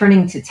they're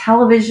turning to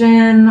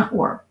television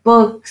or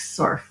books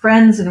or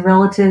friends and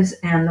relatives.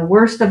 And the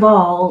worst of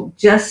all,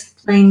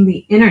 just playing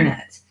the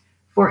internet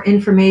for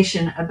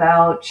information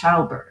about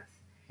childbirth.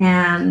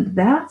 And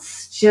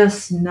that's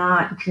just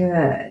not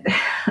good.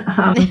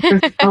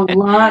 There's a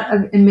lot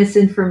of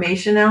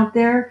misinformation out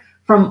there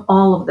from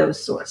all of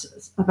those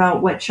sources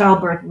about what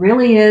childbirth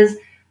really is,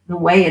 the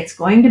way it's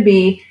going to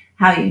be,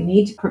 how you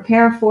need to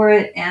prepare for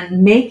it,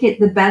 and make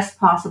it the best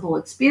possible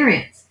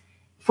experience.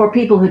 For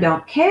people who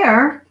don't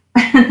care,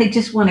 they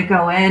just want to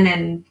go in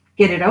and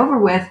get it over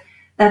with,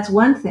 that's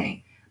one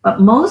thing.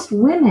 But most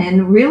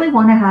women really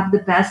want to have the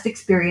best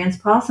experience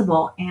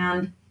possible.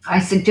 And I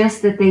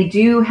suggest that they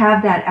do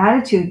have that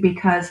attitude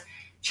because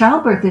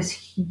childbirth is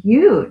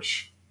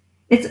huge.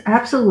 It's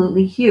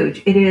absolutely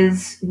huge. It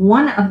is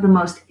one of the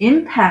most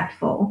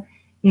impactful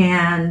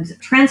and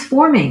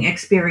transforming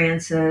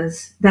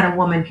experiences that a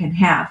woman can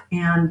have.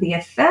 And the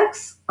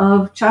effects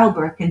of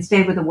childbirth can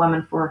stay with a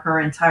woman for her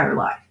entire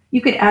life. You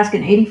could ask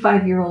an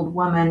 85-year-old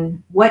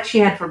woman what she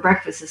had for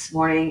breakfast this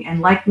morning, and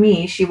like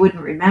me, she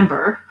wouldn't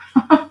remember.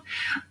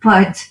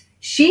 But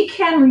she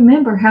can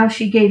remember how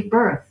she gave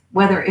birth,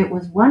 whether it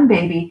was one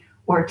baby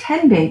or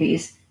 10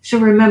 babies.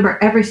 She'll remember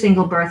every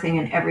single birthing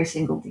and every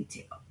single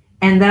detail.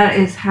 And that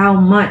is how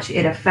much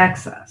it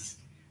affects us.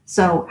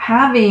 So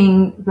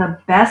having the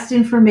best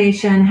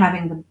information,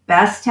 having the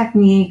best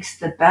techniques,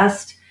 the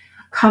best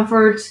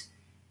comfort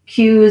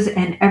cues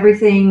and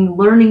everything,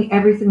 learning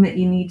everything that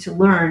you need to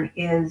learn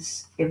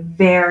is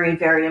very,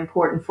 very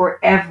important for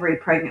every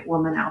pregnant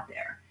woman out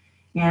there.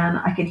 And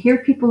I can hear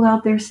people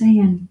out there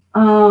saying,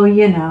 oh,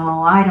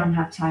 I don't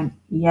have time.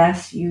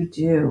 Yes, you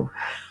do.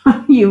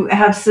 You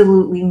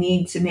absolutely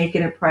need to make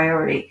it a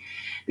priority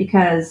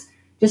because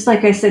just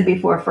like I said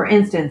before, for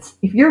instance,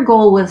 if your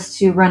goal was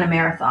to run a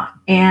marathon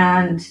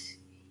and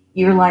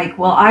you're like,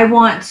 well, I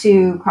want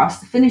to cross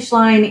the finish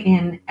line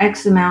in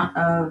X amount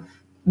of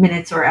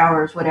minutes or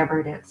hours, whatever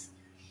it is,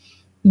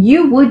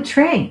 you would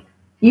train.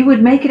 You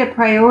would make it a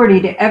priority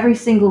to every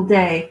single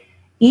day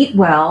eat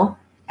well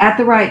at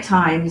the right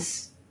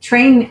times,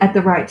 train at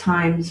the right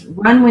times,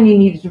 run when you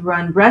needed to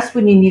run, rest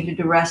when you needed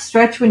to rest,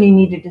 stretch when you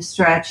needed to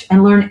stretch,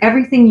 and learn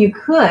everything you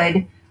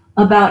could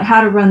about how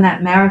to run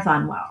that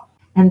marathon well.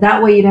 And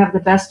that way you'd have the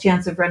best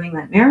chance of running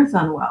that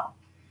marathon well.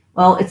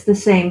 Well, it's the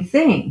same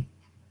thing.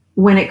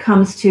 When it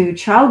comes to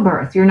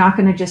childbirth, you're not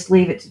going to just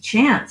leave it to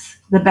chance.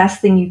 The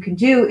best thing you can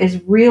do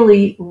is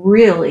really,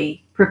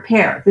 really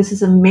prepare. This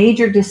is a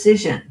major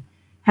decision.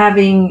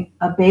 Having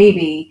a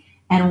baby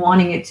and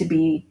wanting it to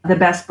be the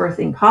best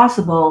birthing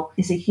possible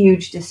is a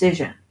huge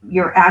decision.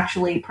 You're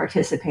actually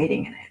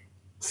participating in it.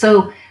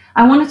 So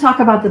I want to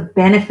talk about the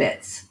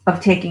benefits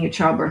of taking a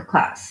childbirth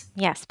class.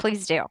 Yes,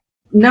 please do.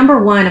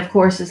 Number one, of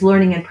course, is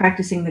learning and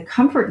practicing the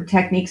comfort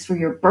techniques for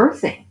your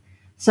birthing.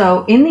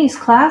 So in these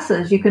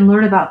classes, you can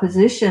learn about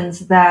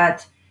positions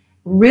that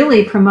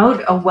really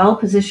promote a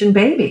well-positioned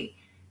baby.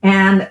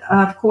 And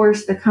of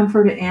course, the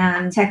comfort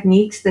and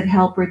techniques that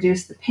help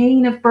reduce the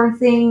pain of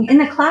birthing. In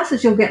the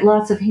classes, you'll get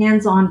lots of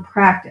hands-on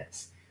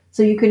practice.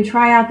 So you can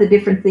try out the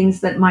different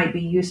things that might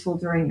be useful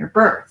during your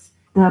birth.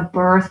 The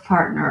birth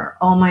partner,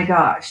 oh my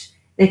gosh,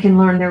 they can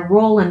learn their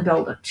role and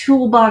build a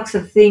toolbox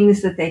of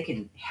things that they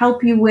can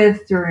help you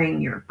with during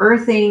your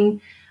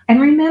birthing. And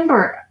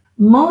remember,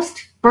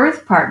 most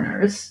birth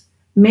partners,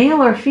 male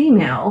or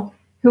female,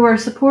 who are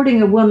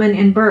supporting a woman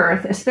in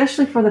birth,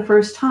 especially for the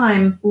first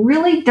time,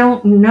 really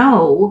don't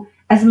know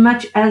as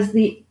much as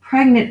the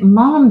pregnant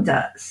mom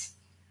does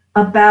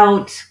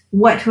about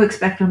what to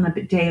expect on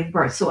the day of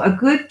birth. So a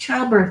good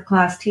childbirth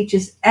class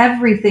teaches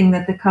everything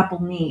that the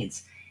couple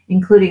needs,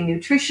 including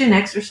nutrition,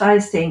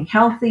 exercise, staying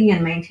healthy,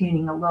 and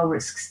maintaining a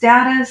low-risk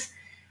status,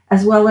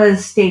 as well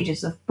as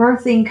stages of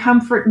birthing,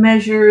 comfort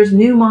measures,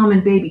 new mom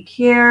and baby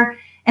care,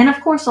 and of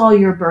course, all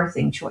your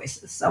birthing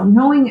choices. So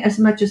knowing as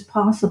much as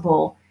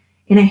possible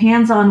in a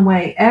hands-on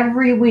way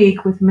every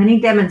week with many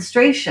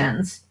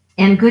demonstrations,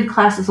 and good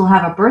classes will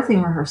have a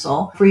birthing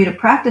rehearsal for you to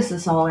practice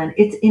this all in.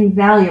 It's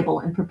invaluable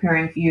in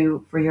preparing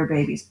you for your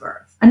baby's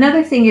birth.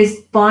 Another thing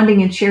is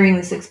bonding and sharing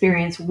this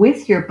experience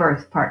with your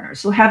birth partner.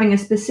 So having a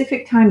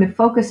specific time to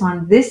focus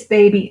on this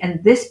baby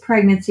and this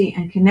pregnancy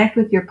and connect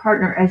with your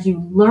partner as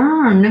you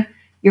learn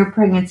your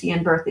pregnancy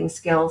and birthing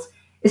skills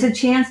is a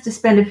chance to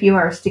spend a few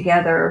hours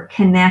together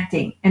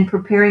connecting and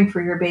preparing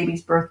for your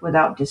baby's birth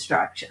without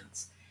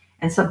distractions.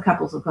 And some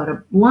couples will go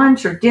to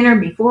lunch or dinner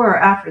before or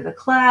after the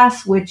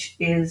class, which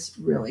is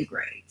really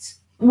great.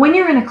 When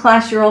you're in a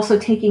class, you're also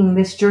taking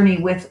this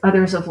journey with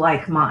others of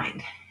like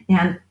mind.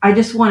 And I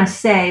just want to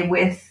say,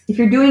 if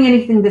you're doing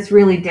anything that's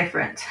really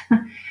different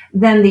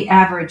than the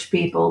average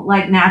people,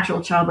 like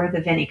natural childbirth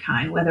of any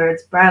kind, whether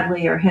it's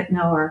Bradley or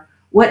Hypno or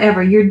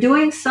whatever, you're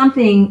doing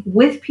something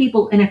with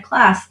people in a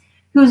class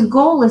whose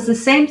goal is the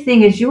same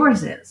thing as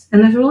yours is.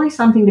 And there's really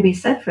something to be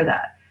said for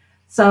that.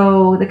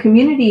 So the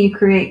community you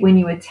create when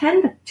you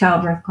attend the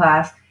childbirth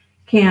class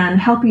can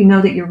help you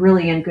know that you're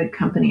really in good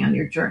company on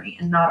your journey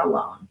and not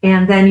alone.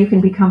 And then you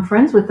can become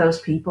friends with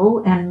those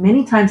people. And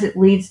many times it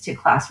leads to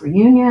class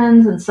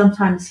reunions and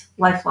sometimes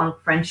lifelong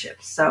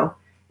friendships. So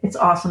it's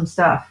awesome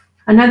stuff.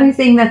 Another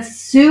thing that's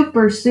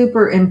super,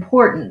 super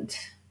important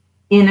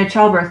in a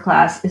childbirth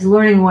class is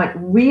learning what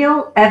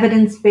real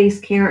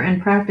evidence-based care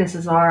and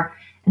practices are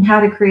and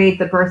how to create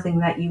the birthing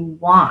that you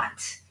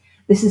want.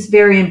 This is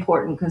very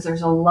important because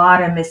there's a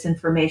lot of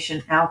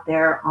misinformation out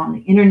there on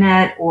the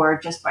internet or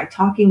just by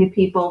talking to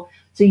people.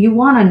 So you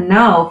want to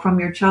know from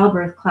your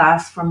childbirth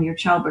class, from your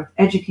childbirth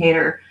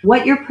educator,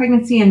 what your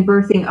pregnancy and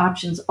birthing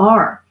options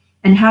are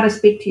and how to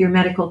speak to your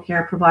medical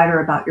care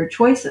provider about your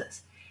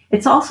choices.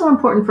 It's also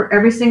important for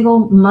every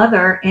single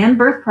mother and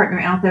birth partner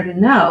out there to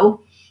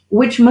know,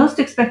 which most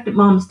expectant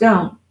moms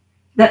don't,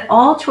 that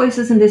all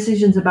choices and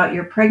decisions about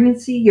your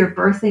pregnancy, your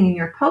birthing, and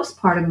your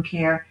postpartum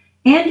care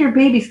and your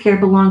baby's care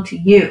belong to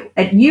you.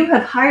 And you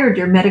have hired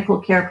your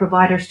medical care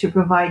providers to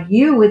provide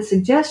you with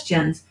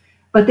suggestions,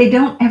 but they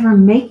don't ever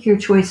make your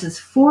choices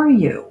for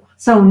you.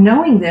 So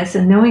knowing this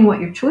and knowing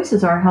what your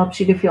choices are helps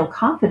you to feel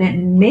confident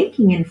in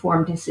making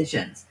informed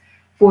decisions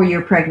for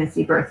your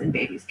pregnancy, birth, and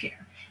baby's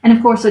care. And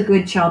of course, a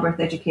good childbirth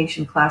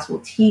education class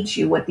will teach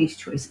you what these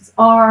choices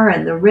are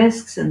and the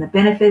risks and the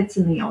benefits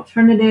and the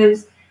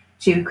alternatives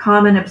to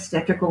common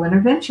obstetrical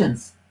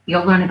interventions.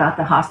 You'll learn about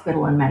the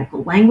hospital and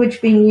medical language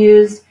being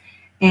used,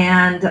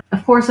 and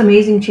of course,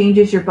 amazing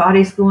changes your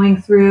body's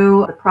going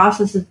through, the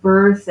process of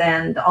birth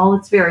and all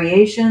its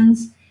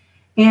variations.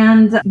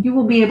 And you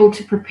will be able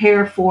to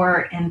prepare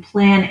for and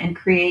plan and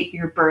create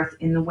your birth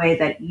in the way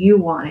that you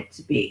want it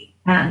to be.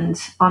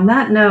 And on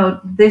that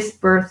note, this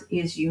birth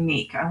is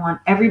unique. I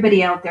want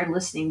everybody out there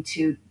listening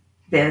to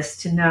this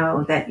to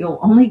know that you'll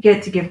only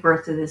get to give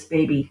birth to this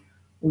baby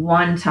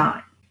one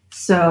time.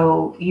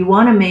 So you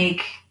want to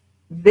make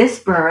this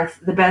birth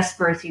the best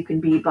birth you can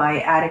be by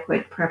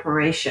adequate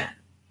preparation.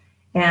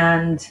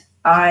 And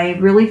I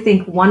really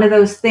think one of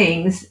those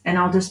things, and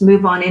I'll just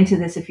move on into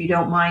this if you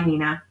don't mind,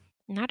 Nina.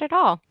 Not at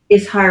all.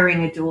 Is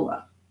hiring a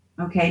doula.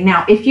 Okay,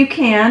 now if you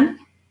can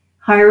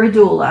hire a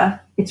doula,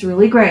 it's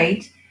really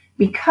great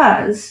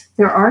because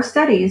there are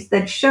studies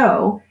that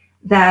show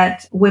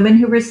that women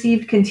who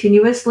received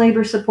continuous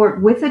labor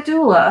support with a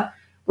doula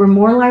were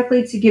more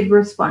likely to give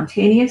birth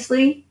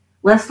spontaneously,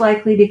 less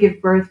likely to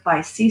give birth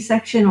by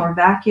C-section or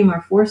vacuum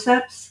or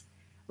forceps,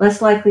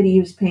 less likely to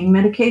use pain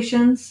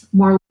medications,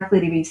 more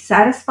likely to be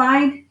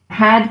satisfied,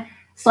 had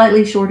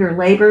slightly shorter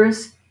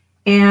labors,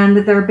 and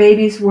their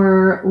babies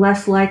were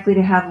less likely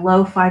to have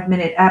low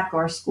 5-minute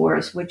APGAR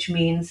scores, which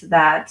means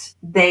that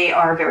they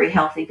are very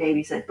healthy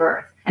babies at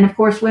birth. And of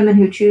course, women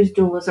who choose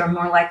doulas are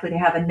more likely to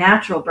have a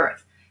natural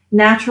birth.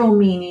 Natural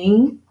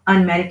meaning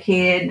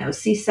unmedicated, no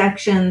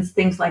C-sections,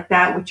 things like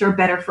that, which are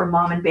better for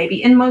mom and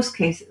baby in most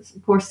cases.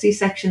 Of course,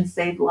 C-sections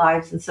save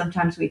lives, and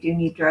sometimes we do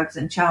need drugs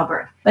in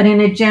childbirth. But in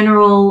a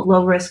general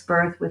low-risk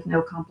birth with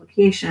no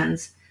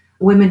complications,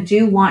 women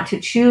do want to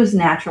choose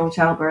natural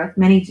childbirth.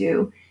 Many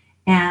do.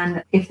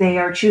 And if they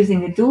are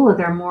choosing a doula,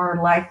 they're more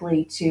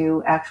likely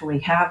to actually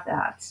have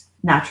that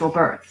natural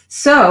birth.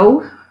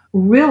 So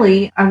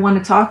really, I want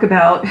to talk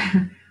about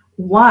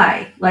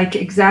why, like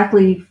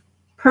exactly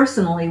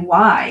personally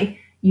why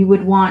you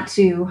would want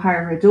to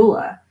hire a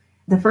doula.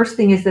 The first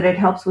thing is that it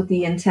helps with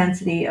the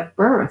intensity of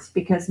birth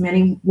because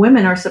many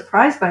women are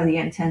surprised by the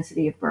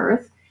intensity of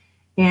birth.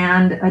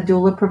 And a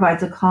doula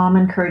provides a calm,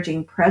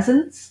 encouraging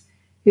presence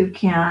who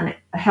can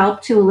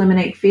help to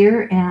eliminate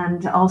fear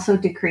and also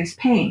decrease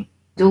pain.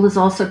 Doulas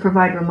also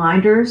provide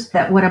reminders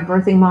that what a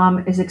birthing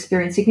mom is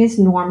experiencing is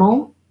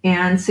normal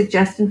and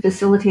suggest and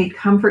facilitate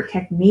comfort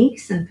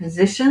techniques and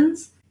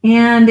positions.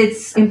 And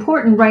it's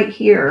important right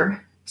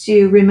here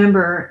to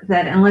remember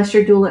that unless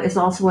your doula is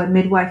also a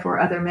midwife or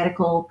other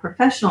medical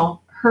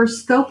professional, her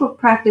scope of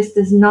practice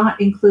does not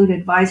include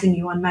advising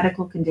you on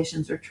medical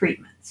conditions or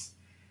treatments.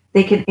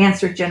 They can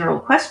answer general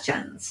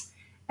questions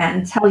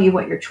and tell you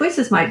what your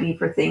choices might be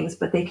for things,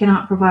 but they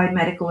cannot provide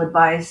medical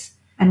advice.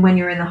 And when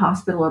you're in the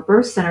hospital or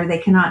birth center, they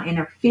cannot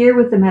interfere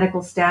with the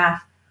medical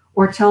staff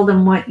or tell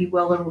them what you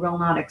will or will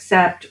not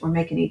accept or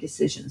make any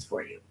decisions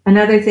for you.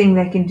 Another thing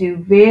they can do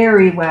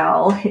very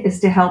well is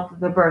to help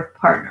the birth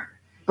partner.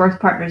 Birth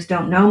partners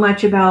don't know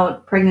much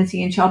about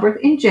pregnancy and childbirth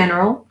in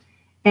general,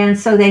 and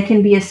so they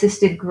can be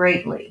assisted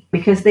greatly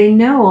because they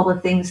know all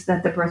the things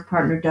that the birth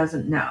partner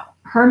doesn't know.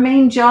 Her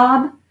main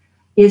job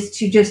is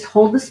to just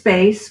hold the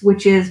space,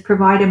 which is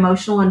provide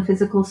emotional and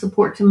physical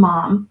support to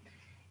mom,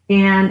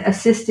 and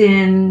assist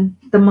in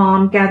the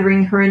mom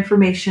gathering her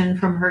information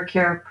from her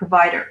care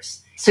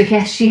providers. So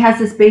yes, she has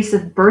this base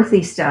of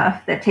birthy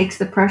stuff that takes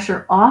the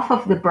pressure off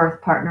of the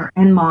birth partner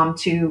and mom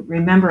to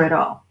remember it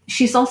all.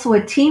 She's also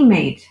a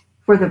teammate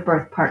for the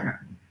birth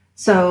partner.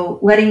 So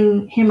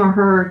letting him or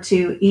her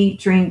to eat,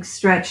 drink,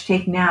 stretch,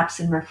 take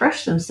naps, and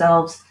refresh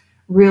themselves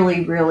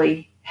really,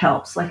 really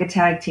helps, like a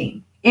tag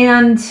team.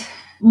 And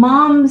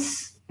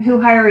moms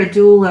who hire a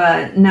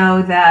doula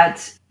know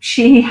that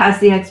she has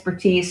the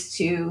expertise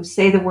to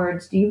say the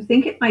words, "Do you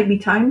think it might be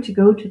time to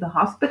go to the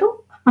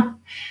hospital?"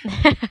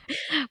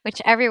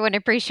 Which everyone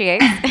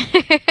appreciates.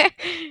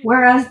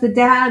 Whereas the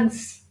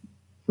dads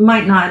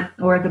might not,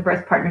 or the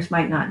birth partners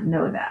might not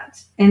know that.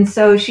 And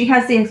so she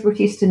has the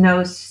expertise to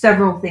know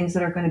several things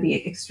that are going to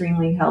be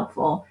extremely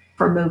helpful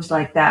for moves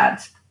like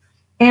that.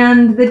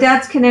 And the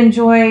dads can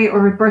enjoy,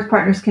 or birth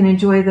partners can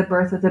enjoy the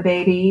birth of the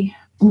baby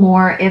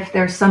more if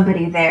there's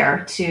somebody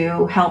there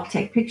to help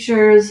take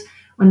pictures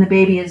when the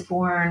baby is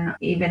born,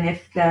 even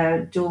if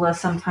the doula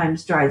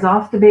sometimes dries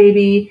off the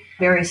baby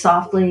very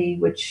softly,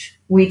 which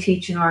we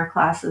teach in our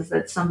classes,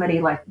 that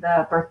somebody like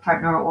the birth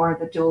partner or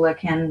the doula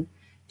can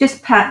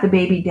just pat the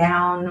baby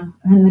down,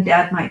 and the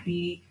dad might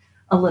be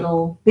a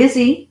little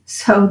busy,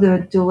 so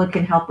the doula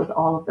can help with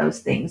all of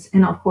those things,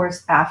 and of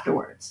course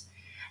afterwards.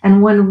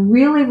 And one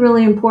really,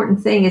 really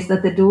important thing is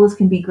that the doulas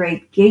can be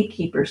great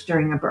gatekeepers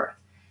during a birth.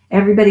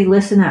 Everybody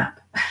listen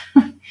up.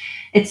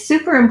 It's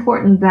super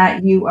important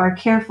that you are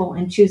careful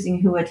in choosing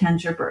who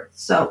attends your birth.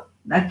 So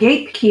a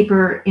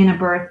gatekeeper in a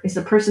birth is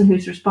a person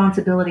whose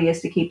responsibility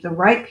is to keep the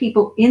right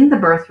people in the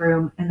birth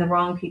room and the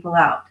wrong people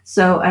out.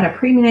 So at a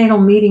prenatal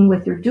meeting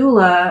with your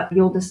doula,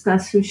 you'll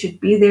discuss who should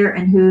be there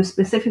and who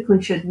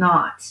specifically should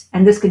not.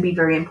 And this can be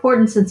very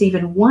important since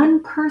even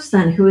one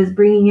person who is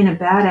bringing in a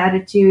bad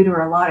attitude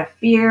or a lot of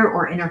fear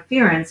or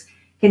interference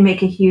can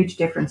make a huge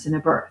difference in a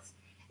birth.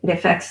 It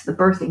affects the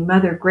birthing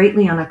mother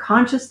greatly on a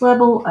conscious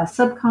level, a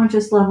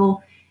subconscious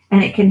level,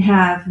 and it can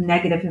have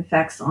negative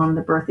effects on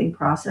the birthing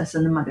process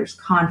and the mother's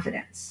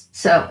confidence.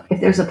 So if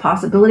there's a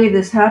possibility of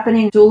this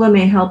happening, doula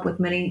may help with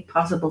many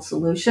possible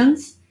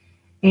solutions.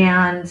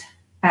 And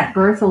at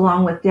birth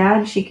along with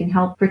dad. She can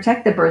help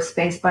protect the birth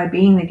space by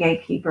being the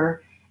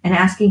gatekeeper and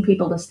asking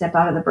people to step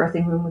out of the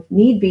birthing room if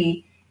need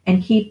be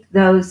and keep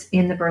those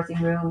in the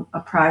birthing room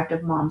apprised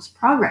of mom's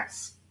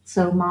progress.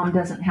 So mom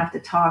doesn't have to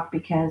talk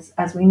because,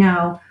 as we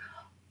know,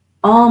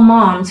 all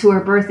moms who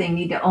are birthing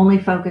need to only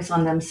focus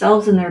on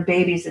themselves and their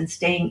babies and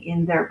staying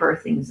in their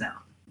birthing zone.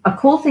 A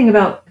cool thing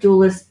about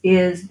doulas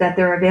is that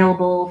they're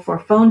available for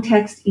phone,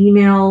 text,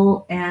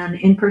 email, and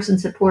in-person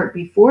support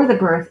before the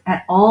birth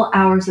at all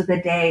hours of the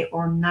day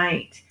or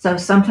night. So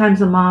sometimes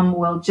a mom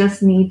will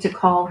just need to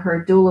call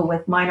her doula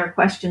with minor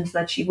questions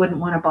that she wouldn't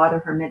want to bother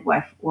her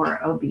midwife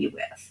or OB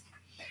with.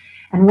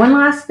 And one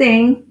last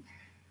thing,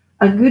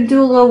 a good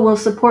doula will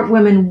support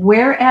women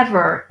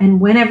wherever and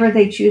whenever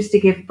they choose to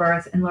give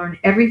birth and learn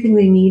everything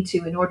they need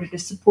to in order to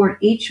support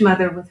each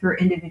mother with her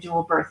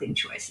individual birthing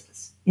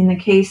choices. In the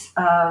case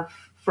of,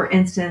 for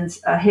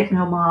instance, a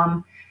hypno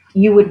mom,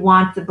 you would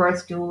want the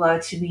birth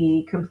doula to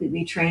be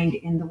completely trained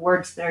in the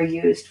words that are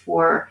used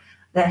for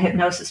the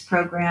hypnosis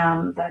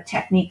program, the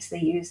techniques they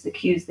use, the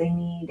cues they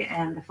need,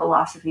 and the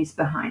philosophies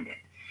behind it.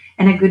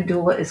 And a good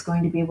doula is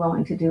going to be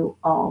willing to do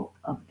all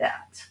of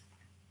that.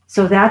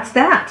 So that's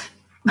that.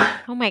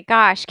 Oh my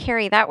gosh,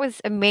 Carrie, that was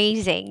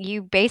amazing.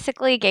 You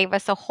basically gave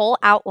us a whole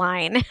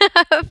outline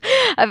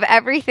of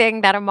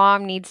everything that a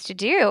mom needs to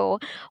do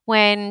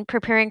when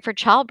preparing for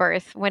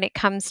childbirth when it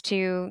comes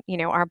to,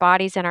 our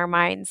bodies and our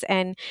minds.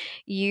 And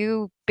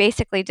you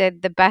basically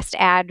did the best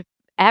ad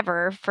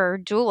ever for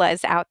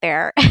doulas out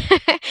there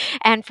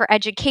and for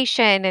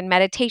education and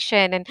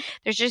meditation. And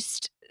there's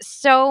just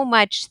so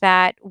much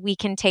that we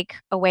can take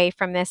away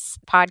from this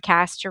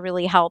podcast to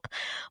really help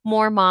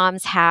more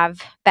moms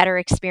have better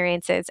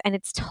experiences. And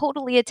it's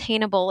totally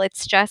attainable.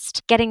 It's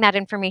just getting that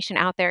information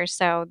out there.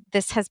 So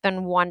this has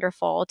been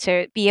wonderful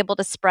to be able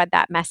to spread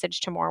that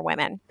message to more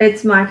women.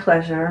 It's my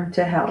pleasure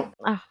to help.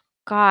 Oh,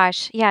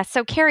 gosh. Yeah.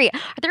 So Carrie,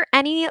 are there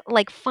any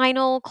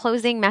final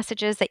closing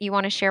messages that you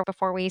want to share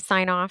before we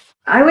sign off?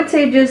 I would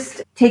say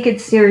just take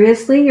it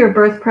seriously, your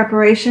birth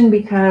preparation,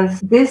 because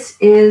this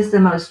is the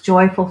most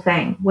joyful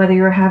thing, whether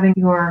you're having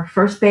your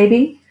first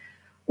baby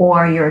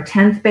or your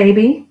 10th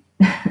baby.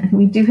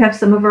 We do have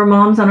some of our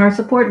moms on our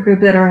support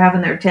group that are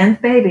having their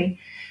 10th baby.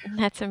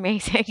 That's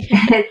amazing.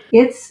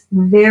 It's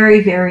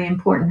very, very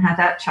important how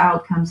that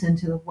child comes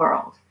into the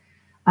world.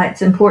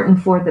 It's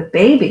important for the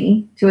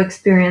baby to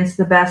experience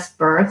the best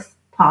birth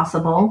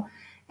possible.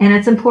 And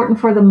it's important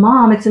for the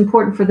mom. It's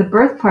important for the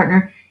birth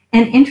partner.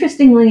 And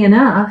interestingly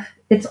enough,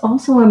 it's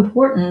also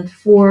important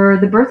for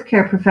the birth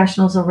care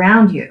professionals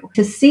around you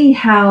to see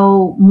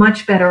how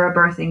much better a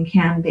birthing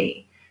can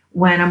be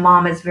when a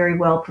mom is very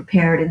well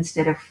prepared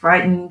instead of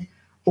frightened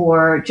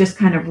or just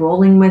kind of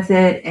rolling with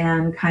it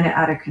and kind of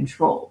out of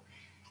control.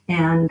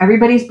 And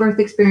everybody's birth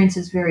experience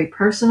is very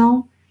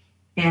personal.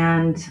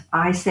 And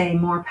I say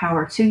more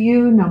power to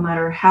you, no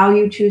matter how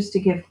you choose to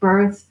give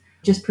birth,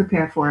 just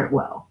prepare for it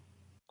well.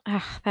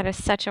 Oh, that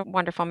is such a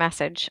wonderful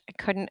message. I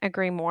couldn't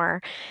agree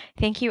more.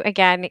 Thank you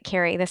again,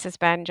 Carrie. This has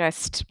been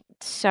just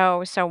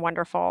so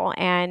wonderful.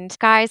 And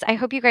guys, I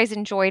hope you guys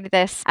enjoyed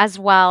this as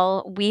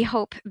well. We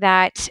hope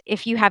that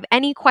if you have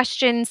any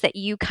questions that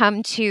you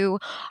come to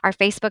our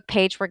Facebook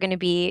page, we're going to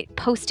be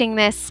posting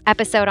this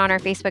episode on our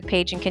Facebook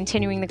page and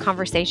continuing the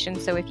conversation.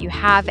 So if you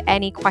have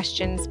any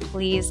questions,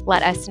 please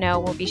let us know.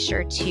 We'll be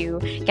sure to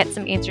get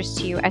some answers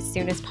to you as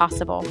soon as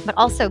possible. But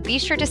also be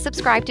sure to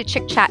subscribe to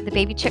Chick Chat, the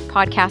Baby Chick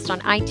podcast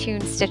on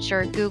iTunes,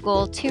 Stitcher,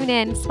 Google,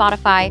 TuneIn,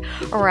 Spotify,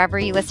 or wherever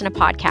you listen to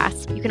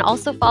podcasts. You can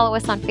also follow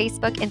us on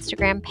Facebook, Instagram,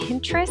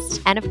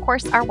 Pinterest, and of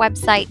course our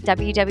website,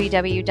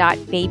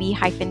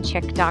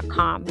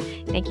 www.baby-chick.com.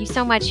 Thank you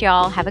so much,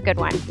 y'all. Have a good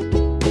one.